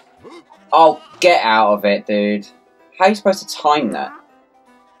 Oh, get out of it, dude. How are you supposed to time that?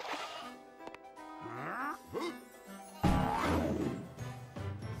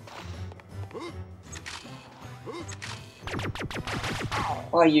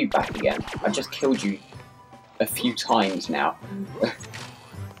 Why are you back again? I just killed you a few times now.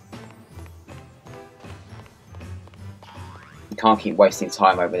 You can't keep wasting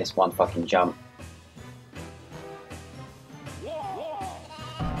time over this one fucking jump.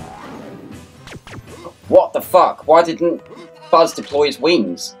 What the fuck? Why didn't Buzz deploy his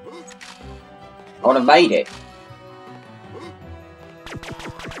wings? I would have made it.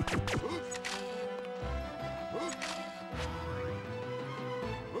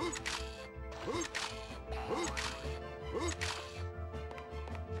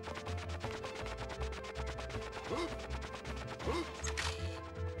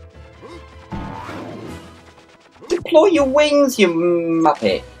 Deploy your wings, you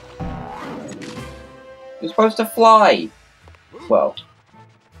muppet! You're supposed to fly! Well,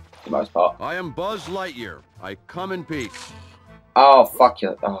 for the most part. I am Buzz Lightyear. I come in peace. Oh, fuck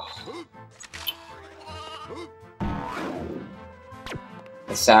you. Oh.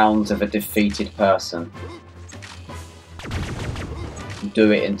 The sounds of a defeated person.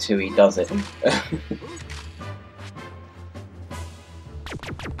 Do it until he does it.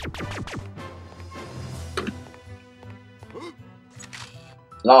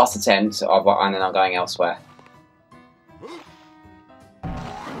 Last attempt, and then I'm going elsewhere.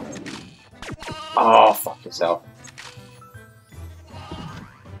 Oh, fuck yourself.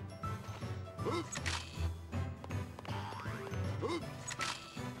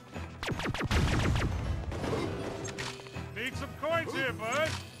 Need some coins here, bud.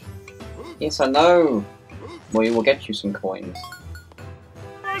 Yes, I know. We will get you some coins.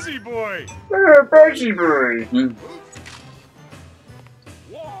 Buzzy boy. Buzzy boy.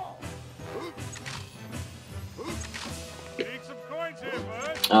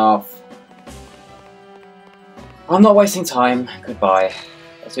 Oh. I'm not wasting time. Goodbye.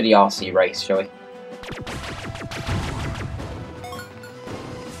 Let's do the RC race, shall we?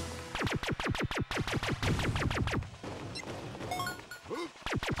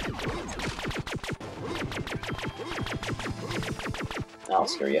 Oh,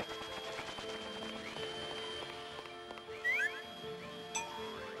 screw you.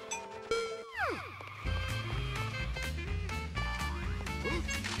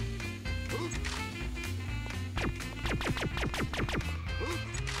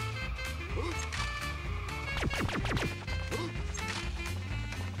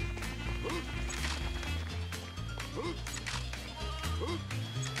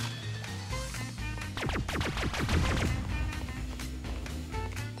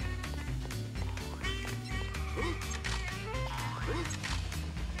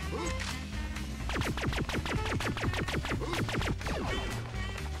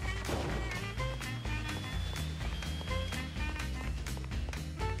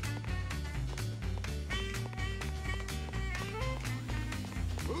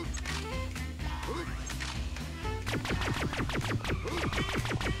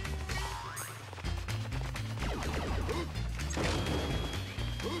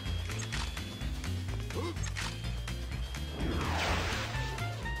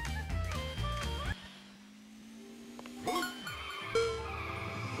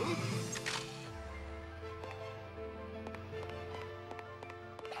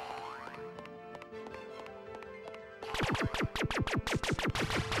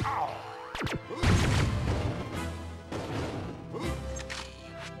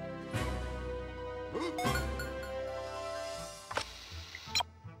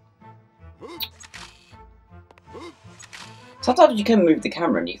 Sometimes you can move the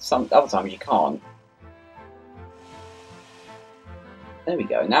camera, and some other times you can't. There we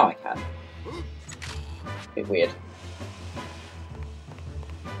go. Now I can. Bit weird.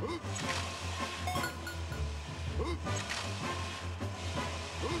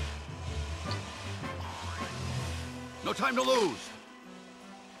 No time to lose.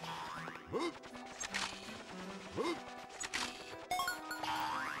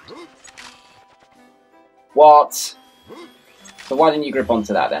 What? So why didn't you grip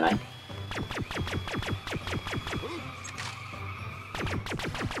onto that then, eh?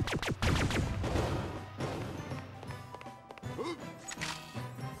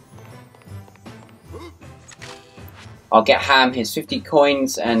 I'll get Ham his 50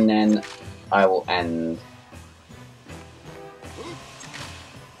 coins and then I will end.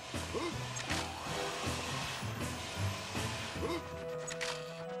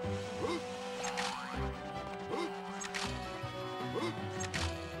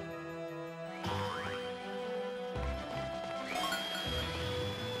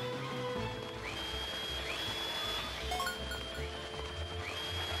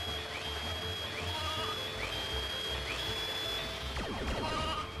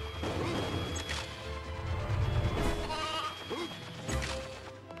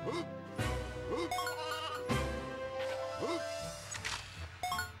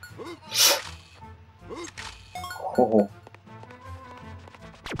 Oh.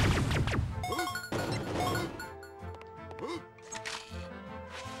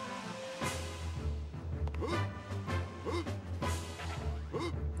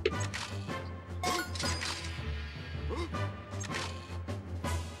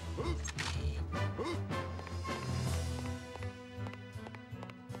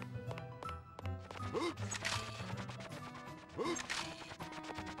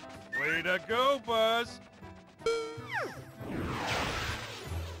 Way to go, Buzz.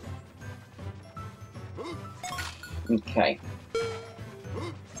 Okay.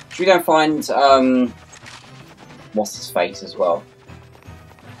 Should we go and find, what's his face as well?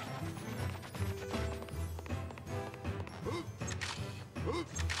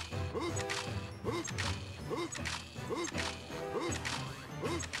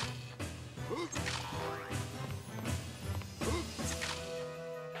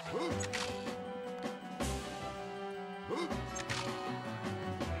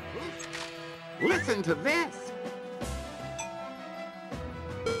 Listen to this.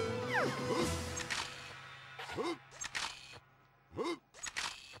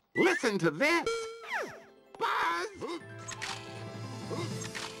 Listen to this. Buzz.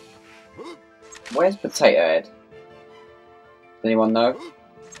 Where's Potato Head? Does anyone know?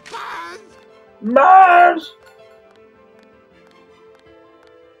 Buzz. Mars!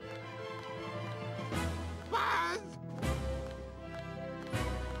 Buzz.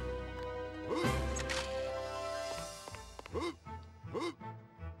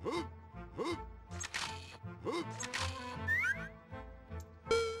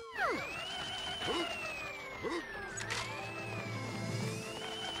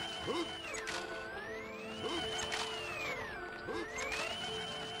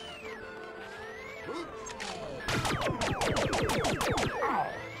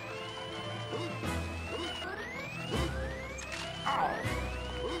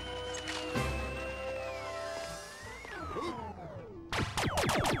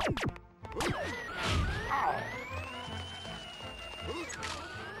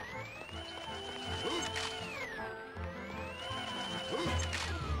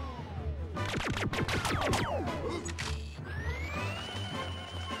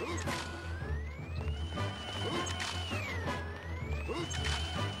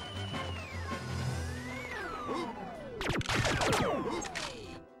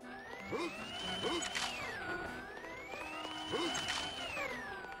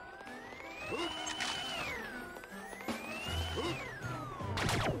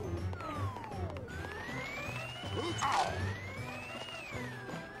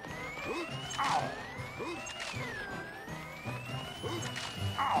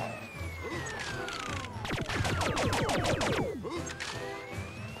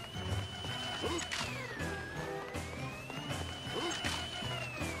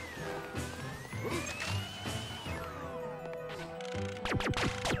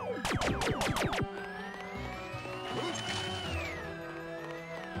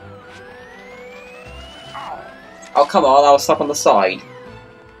 Oh, come on, I was stuck on the side.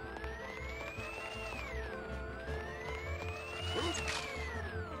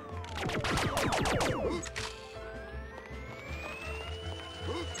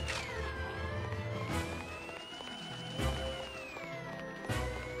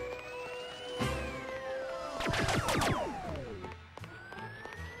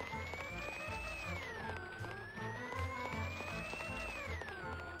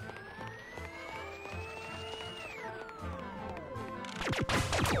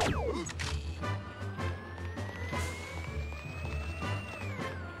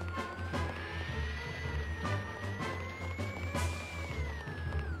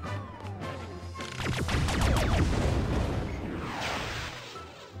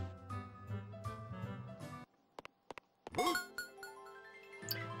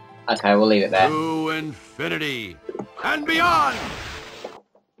 Okay, we'll leave it there. To infinity and beyond!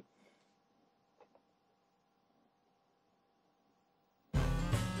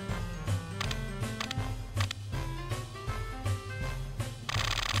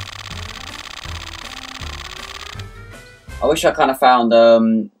 I wish I kind of found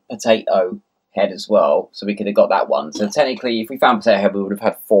Potato Head as well, so we could have got that one. So technically, if we found Potato Head, we would have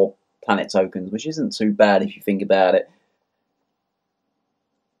had 4 planet tokens, which isn't too bad if you think about it.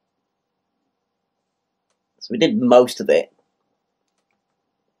 So we did most of it.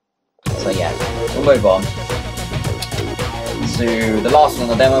 So yeah, we'll move on to the last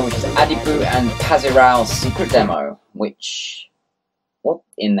one on the demo, which is Adiboo and Paziral's secret demo. Which, what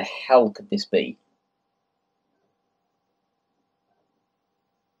in the hell could this be?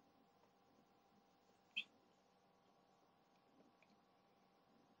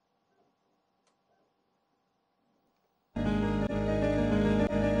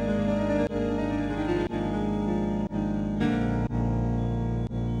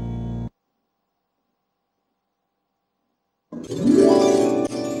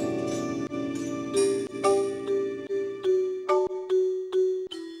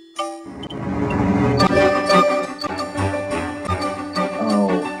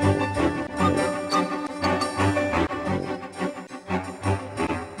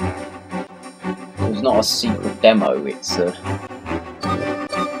 It's not a secret demo, it's a...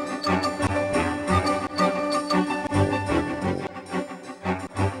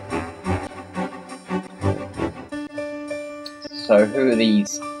 So who are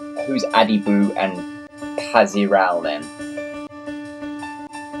these? Who's Adiboo and Paziral then?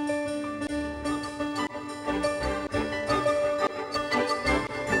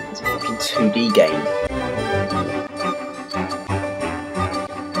 It's a fucking 2D game.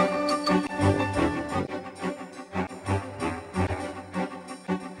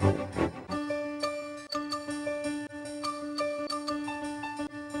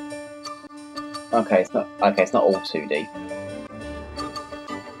 Okay, it's not all 2D.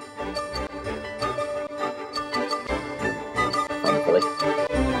 Thankfully.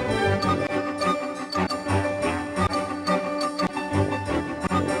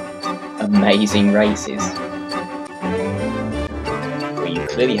 Amazing races. Well, you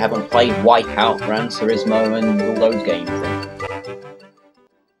clearly haven't played Wipeout, Gran Turismo, and all those games then.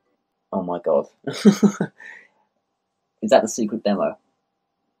 Oh my god. Is that the secret demo?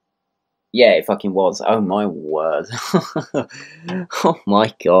 Yeah, it fucking was. Oh my word. Oh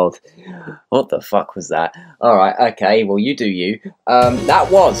my god. What the fuck was that? Alright, okay, well you do you. That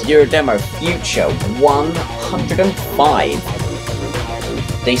was Eurodemo Future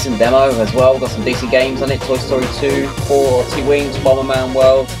 105. Decent demo as well, got some decent games on it. Toy Story 2, 40 Wings, Bomberman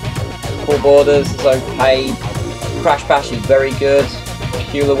World, Cool Borders is okay. Crash Bash is very good.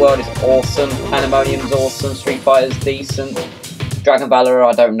 Kula World is awesome. Pandemonium is awesome. Street Fighter is decent. Dragon Valor,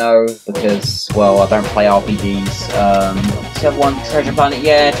 I don't know, because, well, I don't play RPGs. What's the other one? Treasure Planet?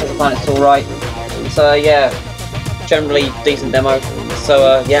 Yeah, Treasure Planet's alright. So, yeah, generally decent demo.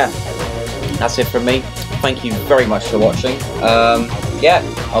 So, yeah, that's it from me. Thank you very much for watching. Yeah,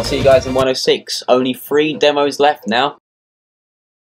 I'll see you guys in 106. Only 3 demos left now.